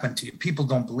happened to you. People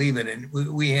don't believe it, and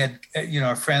we had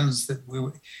our friends that we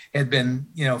had been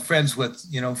friends with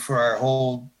for our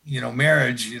whole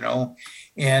marriage,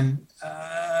 and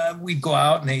we'd go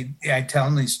out and I tell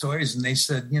them these stories, and they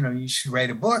said you should write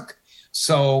a book.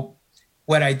 So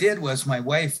what I did was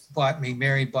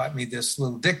Mary bought me this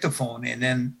little dictaphone, and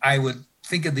then I would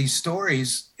think of these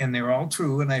stories, and they're all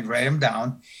true, and I'd write them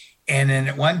down. And then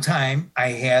at one time I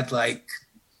had like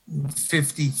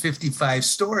 55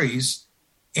 stories,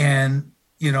 and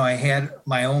I had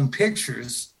my own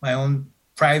pictures, my own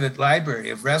private library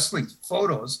of wrestling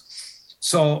photos.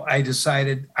 So I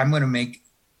decided I'm going to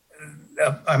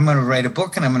write a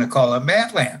book, and I'm going to call it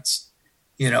Badlands,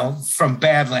 from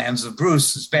Badlands of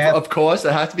Bruce's bad. Of course,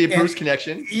 there has to be a Bruce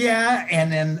connection. Yeah,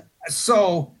 and then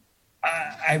so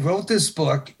I wrote this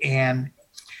book, and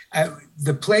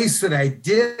the place that I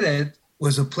did it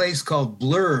was a place called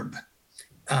Blurb,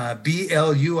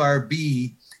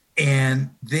 BLURB, and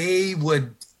they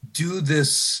would do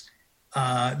this.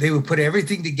 They would put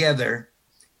everything together,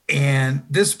 and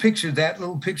that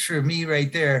little picture of me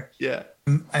right there. Yeah,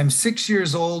 I'm 6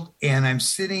 years old, and I'm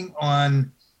sitting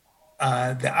on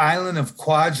the island of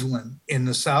Kwajalein in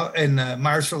the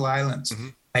Marshall Islands. Mm-hmm.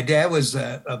 My dad was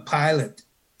a pilot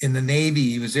in the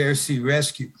Navy. He was Air Sea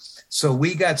Rescue. So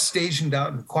we got stationed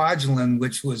out in Kwajalein,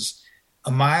 which was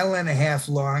 1.5 miles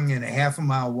long and 0.5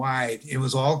 mile wide. It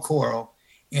was all coral,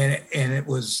 and it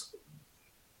was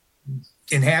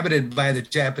inhabited by the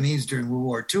Japanese during World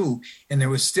War II. And there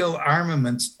was still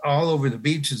armaments all over the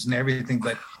beaches and everything.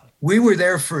 But we were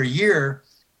there for a year.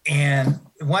 And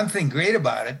one thing great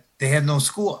about it, they had no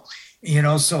school,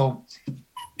 so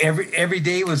every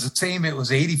day was the same. It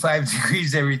was 85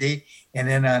 degrees every day. And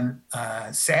then on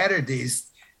Saturdays,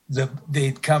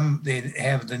 they'd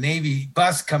have the Navy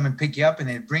bus come and pick you up, and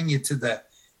they'd bring you to the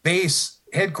base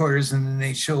headquarters, and then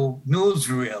they show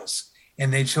newsreels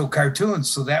and they'd show cartoons.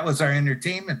 So that was our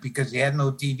entertainment because you had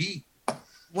no TV.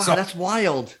 Wow, so, that's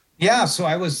wild. Yeah, so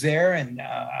I was there, and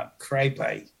I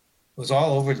was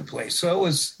all over the place. So it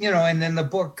was, and then the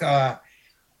book,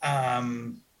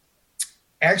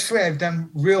 actually I've done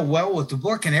real well with the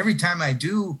book. And every time I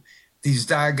do these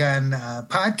doggone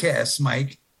podcasts,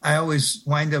 Mike, I always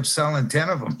wind up selling 10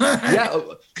 of them. Yeah,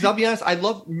 because I'll be honest,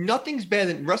 nothing's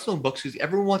better than wrestling books because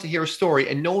everyone wants to hear a story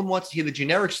and no one wants to hear the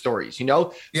generic stories,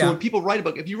 So when people write a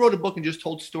book, if you wrote a book and just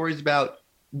told stories about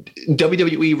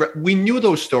WWE, we knew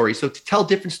those stories. So to tell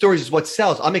different stories is what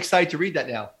sells. I'm excited to read that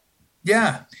now.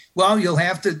 Yeah. Well, you'll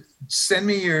have to send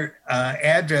me your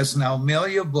address, and I'll mail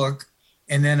you a book.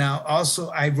 And then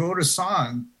I wrote a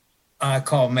song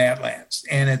called Badlands,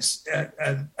 and it's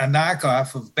a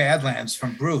knockoff of Badlands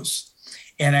from Bruce.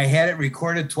 And I had it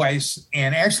recorded twice,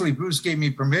 and actually Bruce gave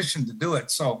me permission to do it.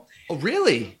 So, oh,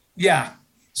 really? Yeah.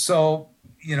 So,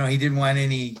 he didn't want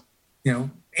any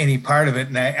part of it.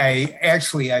 And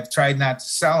I've tried not to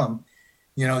sell them,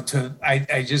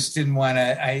 I just didn't want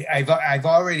to, I've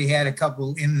already had a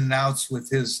couple in and outs with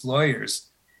his lawyers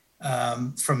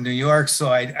from New York.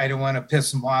 So I don't want to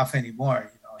piss him off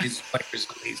anymore. His lawyers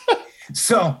at least.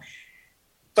 So,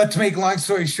 but to make a long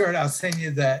story short, I'll send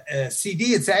you the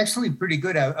CD. It's actually pretty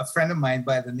good. A friend of mine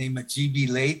by the name of G.B.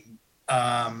 Layton,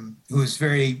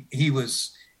 he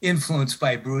was influenced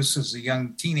by Bruce as a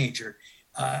young teenager,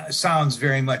 sounds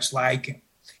very much like him.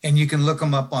 And you can look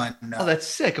him up on... oh, that's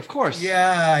sick, of course.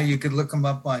 Yeah, you could look him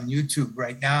up on YouTube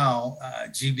right now,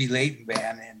 G.B. Layton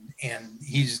Band, and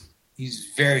he's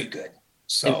very good.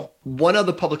 So and one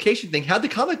other publication thing, how'd the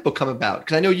comic book come about?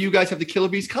 Because I know you guys have the Killer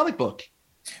Bees comic book.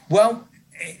 Well,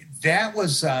 that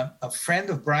was a friend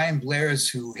of Brian Blair's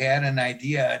who had an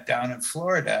idea down in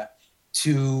Florida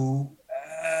to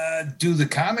do the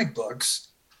comic books.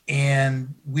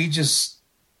 And we just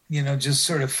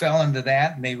sort of fell into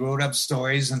that, and they wrote up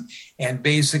stories, and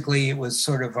basically it was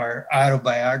sort of our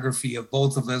autobiography of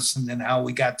both of us, and then how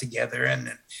we got together, and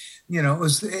it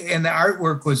was, and the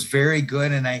artwork was very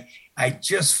good, and I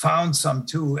just found some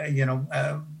too.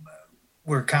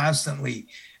 We're constantly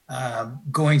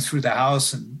going through the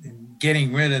house and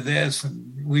getting rid of this,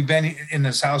 and we've been in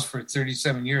this house for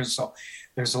 37 years, so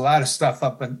there's a lot of stuff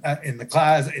up in the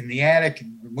closet, in the attic,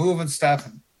 and removing stuff.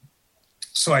 And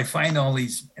so I find all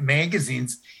these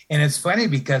magazines, and it's funny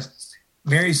because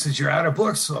Mary says, you're out of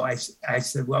books. So I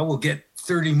said, well, we'll get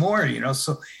 30 more,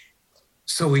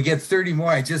 So we get 30 more.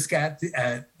 I just got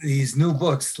these new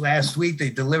books last week. They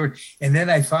delivered, and then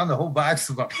I found the whole box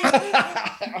of them.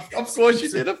 Of course you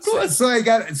did. Of course. So I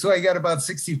got about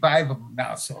 65 of them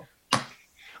now. So, all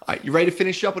right, you ready to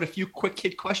finish up with a few quick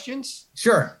hit questions?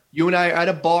 Sure. You and I are at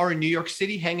a bar in New York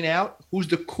City hanging out. Who's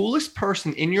the coolest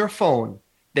person in your phone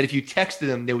that if you texted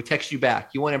them, they would text you back?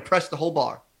 You want to impress the whole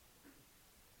bar.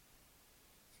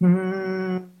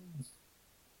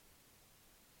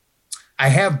 I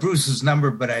have Bruce's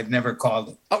number, but I've never called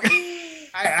him. Okay.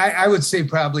 I would say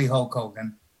probably Hulk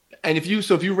Hogan. And if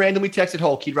you randomly texted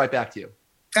Hulk, he'd write back to you.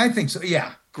 I think so.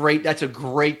 Yeah. Great. That's a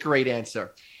great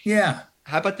answer. Yeah.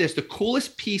 How about this? The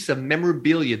coolest piece of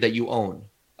memorabilia that you own?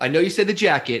 I know you said the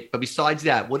jacket, but besides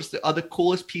that, what is the other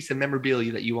coolest piece of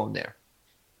memorabilia that you own there?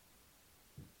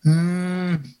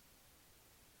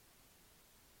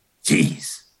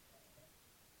 Jeez.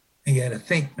 I got to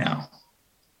think now.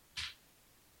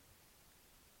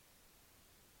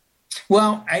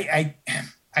 Well, I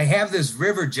have this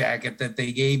river jacket that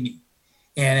they gave me,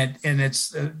 and it's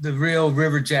the real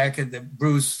river jacket that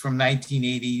Bruce from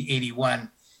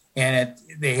 1980-81, and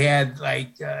they had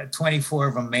like 24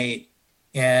 of them made,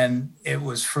 and it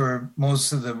was for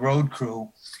most of the road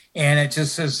crew, and it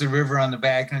just says the river on the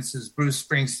back, and it says Bruce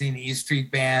Springsteen E Street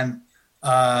Band,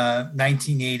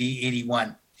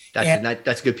 1980-81.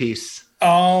 That's a good piece.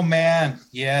 Oh man,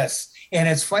 yes. And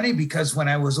it's funny because when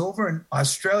I was over in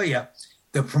Australia,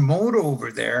 the promoter over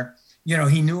there,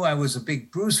 he knew I was a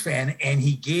big Bruce fan, and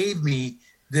he gave me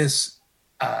this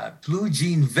blue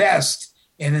jean vest.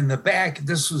 And in the back,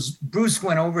 Bruce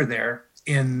went over there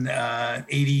in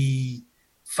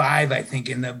 85, I think,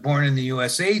 in the Born in the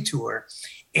USA tour.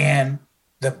 And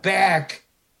the back,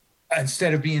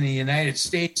 instead of being the United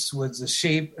States, was the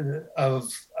shape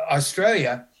of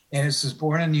Australia. And it says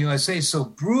Born in the USA. So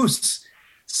Bruce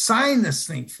signed this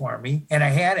thing for me, and I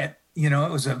had it.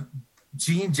 It was a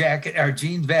jean jacket or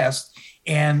jean vest,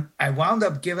 and I wound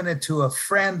up giving it to a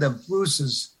friend of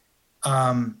Bruce's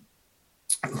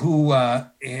who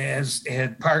has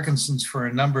had Parkinson's for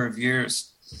a number of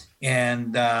years,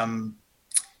 and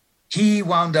he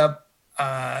wound up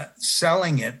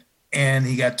selling it, and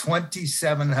he got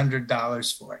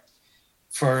 $2,700 for it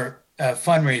for a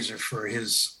fundraiser for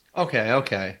his.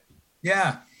 Okay.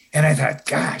 Yeah, and I thought,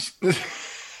 gosh.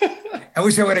 I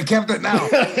wish I would have kept it now.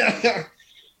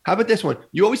 How about this one?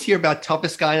 You always hear about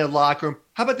toughest guy in the locker room.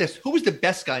 How about this? Who was the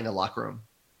best guy in the locker room?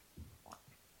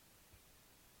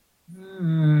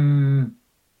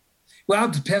 Well,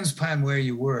 it depends upon where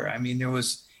you were. I mean, there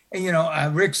was,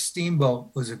 Rick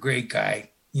Steamboat was a great guy,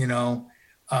 and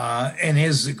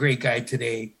is a great guy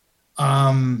today.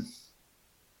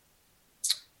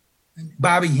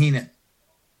 Bobby Heenan.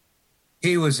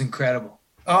 He was incredible.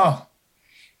 Oh,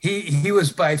 he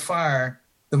was by far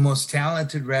the most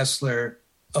talented wrestler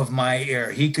of my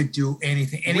era. He could do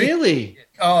anything. Really?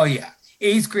 Oh yeah.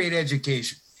 8th grade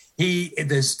education.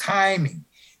 His timing,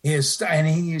 and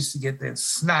he used to get the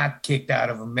snot kicked out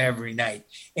of him every night.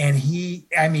 And he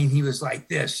was like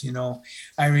this,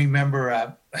 I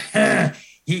remember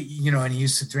he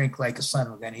used to drink like a son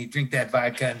of a gun. He'd drink that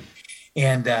vodka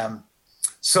and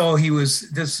so this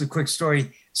is a quick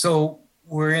story. So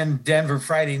we're in Denver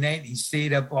Friday night. He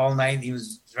stayed up all night. He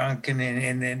was drunk, and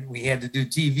then we had to do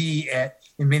TV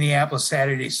in Minneapolis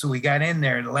Saturday. So we got in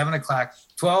there at 11 o'clock.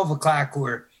 12 o'clock,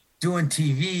 we're doing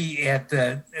TV at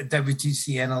the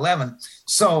WTCN 11.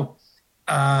 So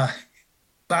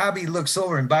Bobby looks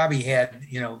over, and Bobby had,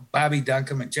 Bobby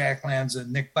Duncombe and Jack Lanza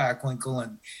and Nick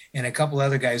Bockwinkel and a couple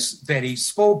other guys that he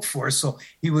spoke for. So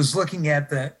he was looking at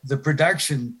the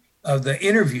production of the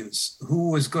interviews,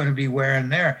 who was going to be wearing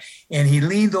there. And he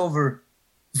leaned over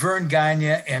Vern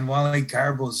Gagne and Wally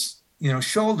Carbo's,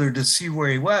 shoulder to see where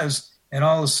he was. And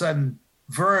all of a sudden,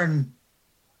 Vern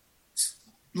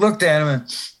looked at him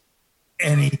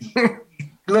and he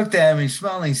looked at him, he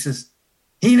smiled, and he says,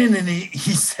 Heenan, and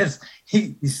he says,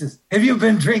 have you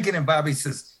been drinking? And Bobby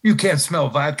says, you can't smell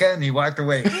vodka. And he walked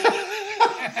away.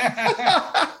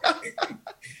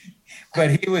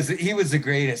 But he was the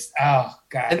greatest. Oh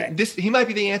God! And he might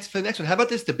be the answer for the next one. How about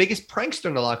this? The biggest prankster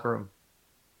in the locker room.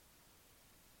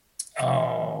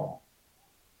 Oh,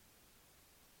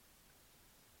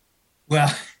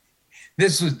 well,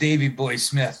 this was Davy Boy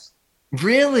Smith.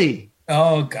 Really?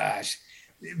 Oh gosh,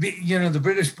 the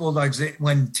British Bulldogs.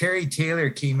 When Terry Taylor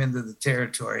came into the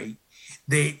territory,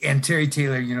 Terry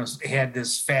Taylor, had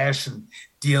this fashion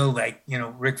deal like,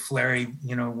 Ric Flair,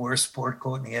 wore a sport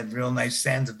coat, and he had real nice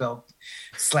Sansa belt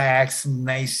slacks and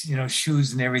nice,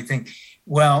 shoes and everything.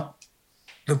 Well,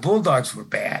 the Bulldogs were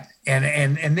bad,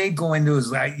 and they go into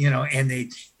his, like, and they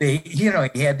he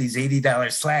had these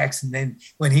 $80 slacks, and then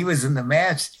when he was in the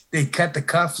match, they cut the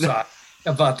cuffs off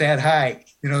about that high,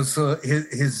 so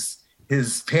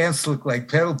his pants looked like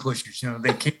pedal pushers,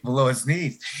 they came below his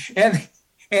knees, and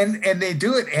they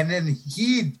do it, and then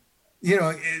he'd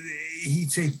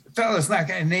say, "Fellas, not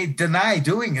gonna," and they deny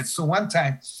doing it. So one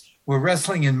time we're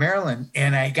wrestling in Maryland,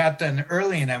 and I got done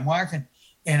early, and I'm walking.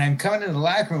 And I'm coming to the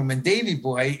locker room, and Davy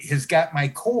Boy has got my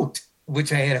coat,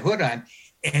 which I had a hood on,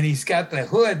 and he's got the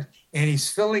hood, and he's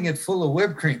filling it full of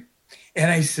whipped cream. And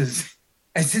I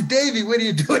said, "Davy, what are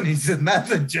you doing?" He said,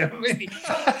 "Nothing, Jim." And he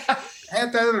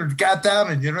got down,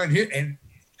 and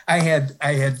I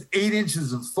had 8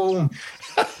 inches of foam,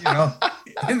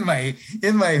 in my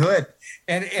hood,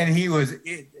 and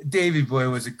Davy Boy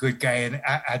was a good guy, and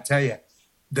I tell you.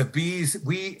 The Bees,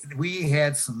 we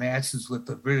had some matches with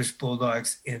the British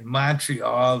Bulldogs in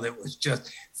Montreal that was just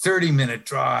 30-minute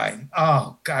draw. And,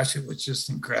 oh, gosh, it was just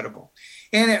incredible.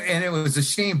 And it was a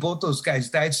shame both those guys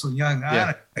died so young.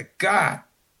 Yeah. God,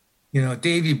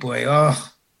 Davy Boy,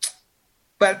 oh.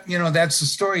 But, that's the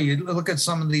story. You look at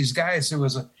some of these guys, there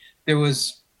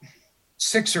was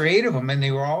 6 or 8 of them, and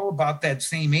they were all about that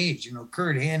same age,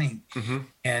 Kurt Hennig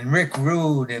and Rick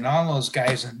Rude and all those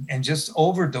guys, and just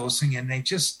overdosing. And they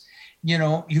just,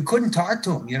 you couldn't talk to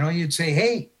them. You'd say,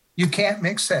 "Hey, you can't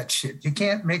mix that shit. You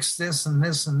can't mix this and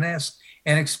this and this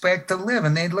and expect to live."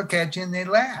 And they'd look at you and they'd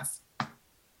laugh.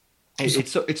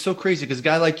 It's so crazy because a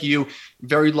guy like you,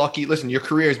 very lucky. Listen, your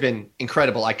career has been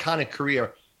incredible, iconic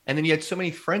career. And then you had so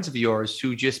many friends of yours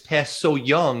who just passed so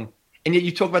young. And yet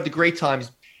you talk about the great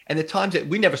times. And the times that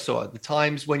we never saw, the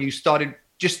times when you started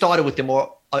with them,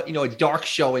 or a dark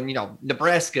show in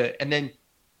Nebraska, and then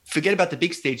forget about the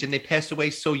big stage, and they passed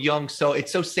away so young. So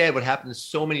it's so sad what happened to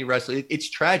so many wrestlers. It's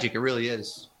tragic. It really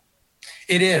is.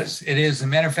 It is. As a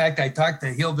matter of fact, I talked to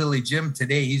Hillbilly Jim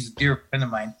today. He's a dear friend of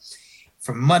mine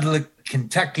from Mudlick,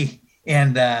 Kentucky,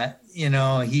 and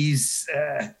he's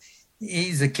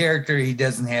a character. He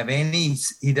doesn't have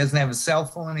a cell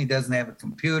phone. He doesn't have a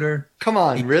computer. Come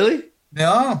on, really?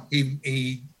 No,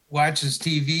 he watches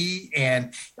TV,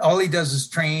 and all he does is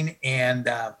train. And,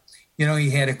 he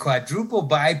had a quadruple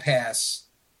bypass,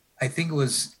 I think it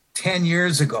was 10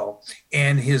 years ago.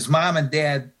 And his mom and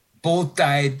dad both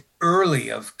died early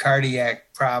of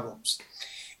cardiac problems.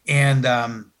 And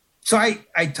so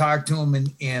I talked to him,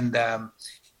 and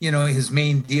his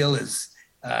main deal is,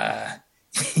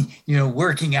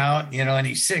 working out, and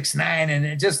he's 6'9", and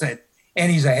it just and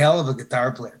he's a hell of a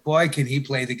guitar player. Boy, can he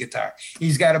play the guitar.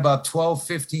 He's got about 12,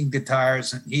 15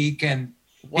 guitars, and he can.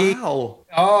 Wow.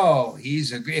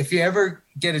 If you ever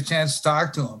get a chance to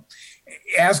talk to him,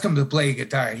 ask him to play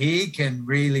guitar. He can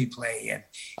really play.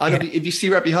 And if you see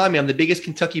right behind me, I'm the biggest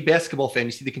Kentucky basketball fan.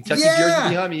 You see the Kentucky jersey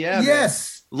behind me? Yeah.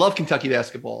 Yes. Man. Love Kentucky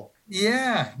basketball.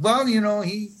 Yeah. Well, he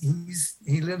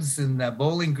lives in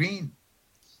Bowling Green.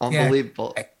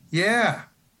 Unbelievable. Yeah.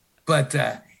 But,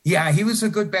 he was a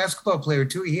good basketball player,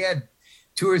 too. He had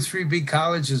 2 or 3 big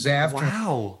colleges after.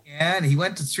 Wow. And he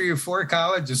went to 3 or 4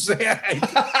 colleges.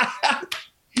 I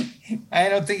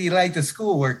don't think he liked the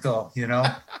schoolwork, though,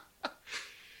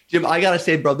 Jim, I got to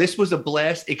say, bro, this was a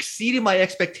blast, exceeded my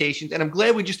expectations. And I'm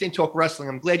glad we just didn't talk wrestling.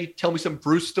 I'm glad you tell me some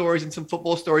Bruce stories and some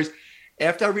football stories.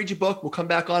 After I read your book, we'll come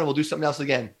back on and we'll do something else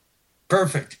again.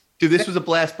 Perfect. Dude, this was a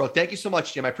blast, bro. Thank you so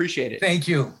much, Jim. I appreciate it. Thank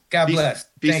you. God bless.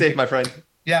 Be safe, my friend.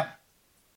 Yeah.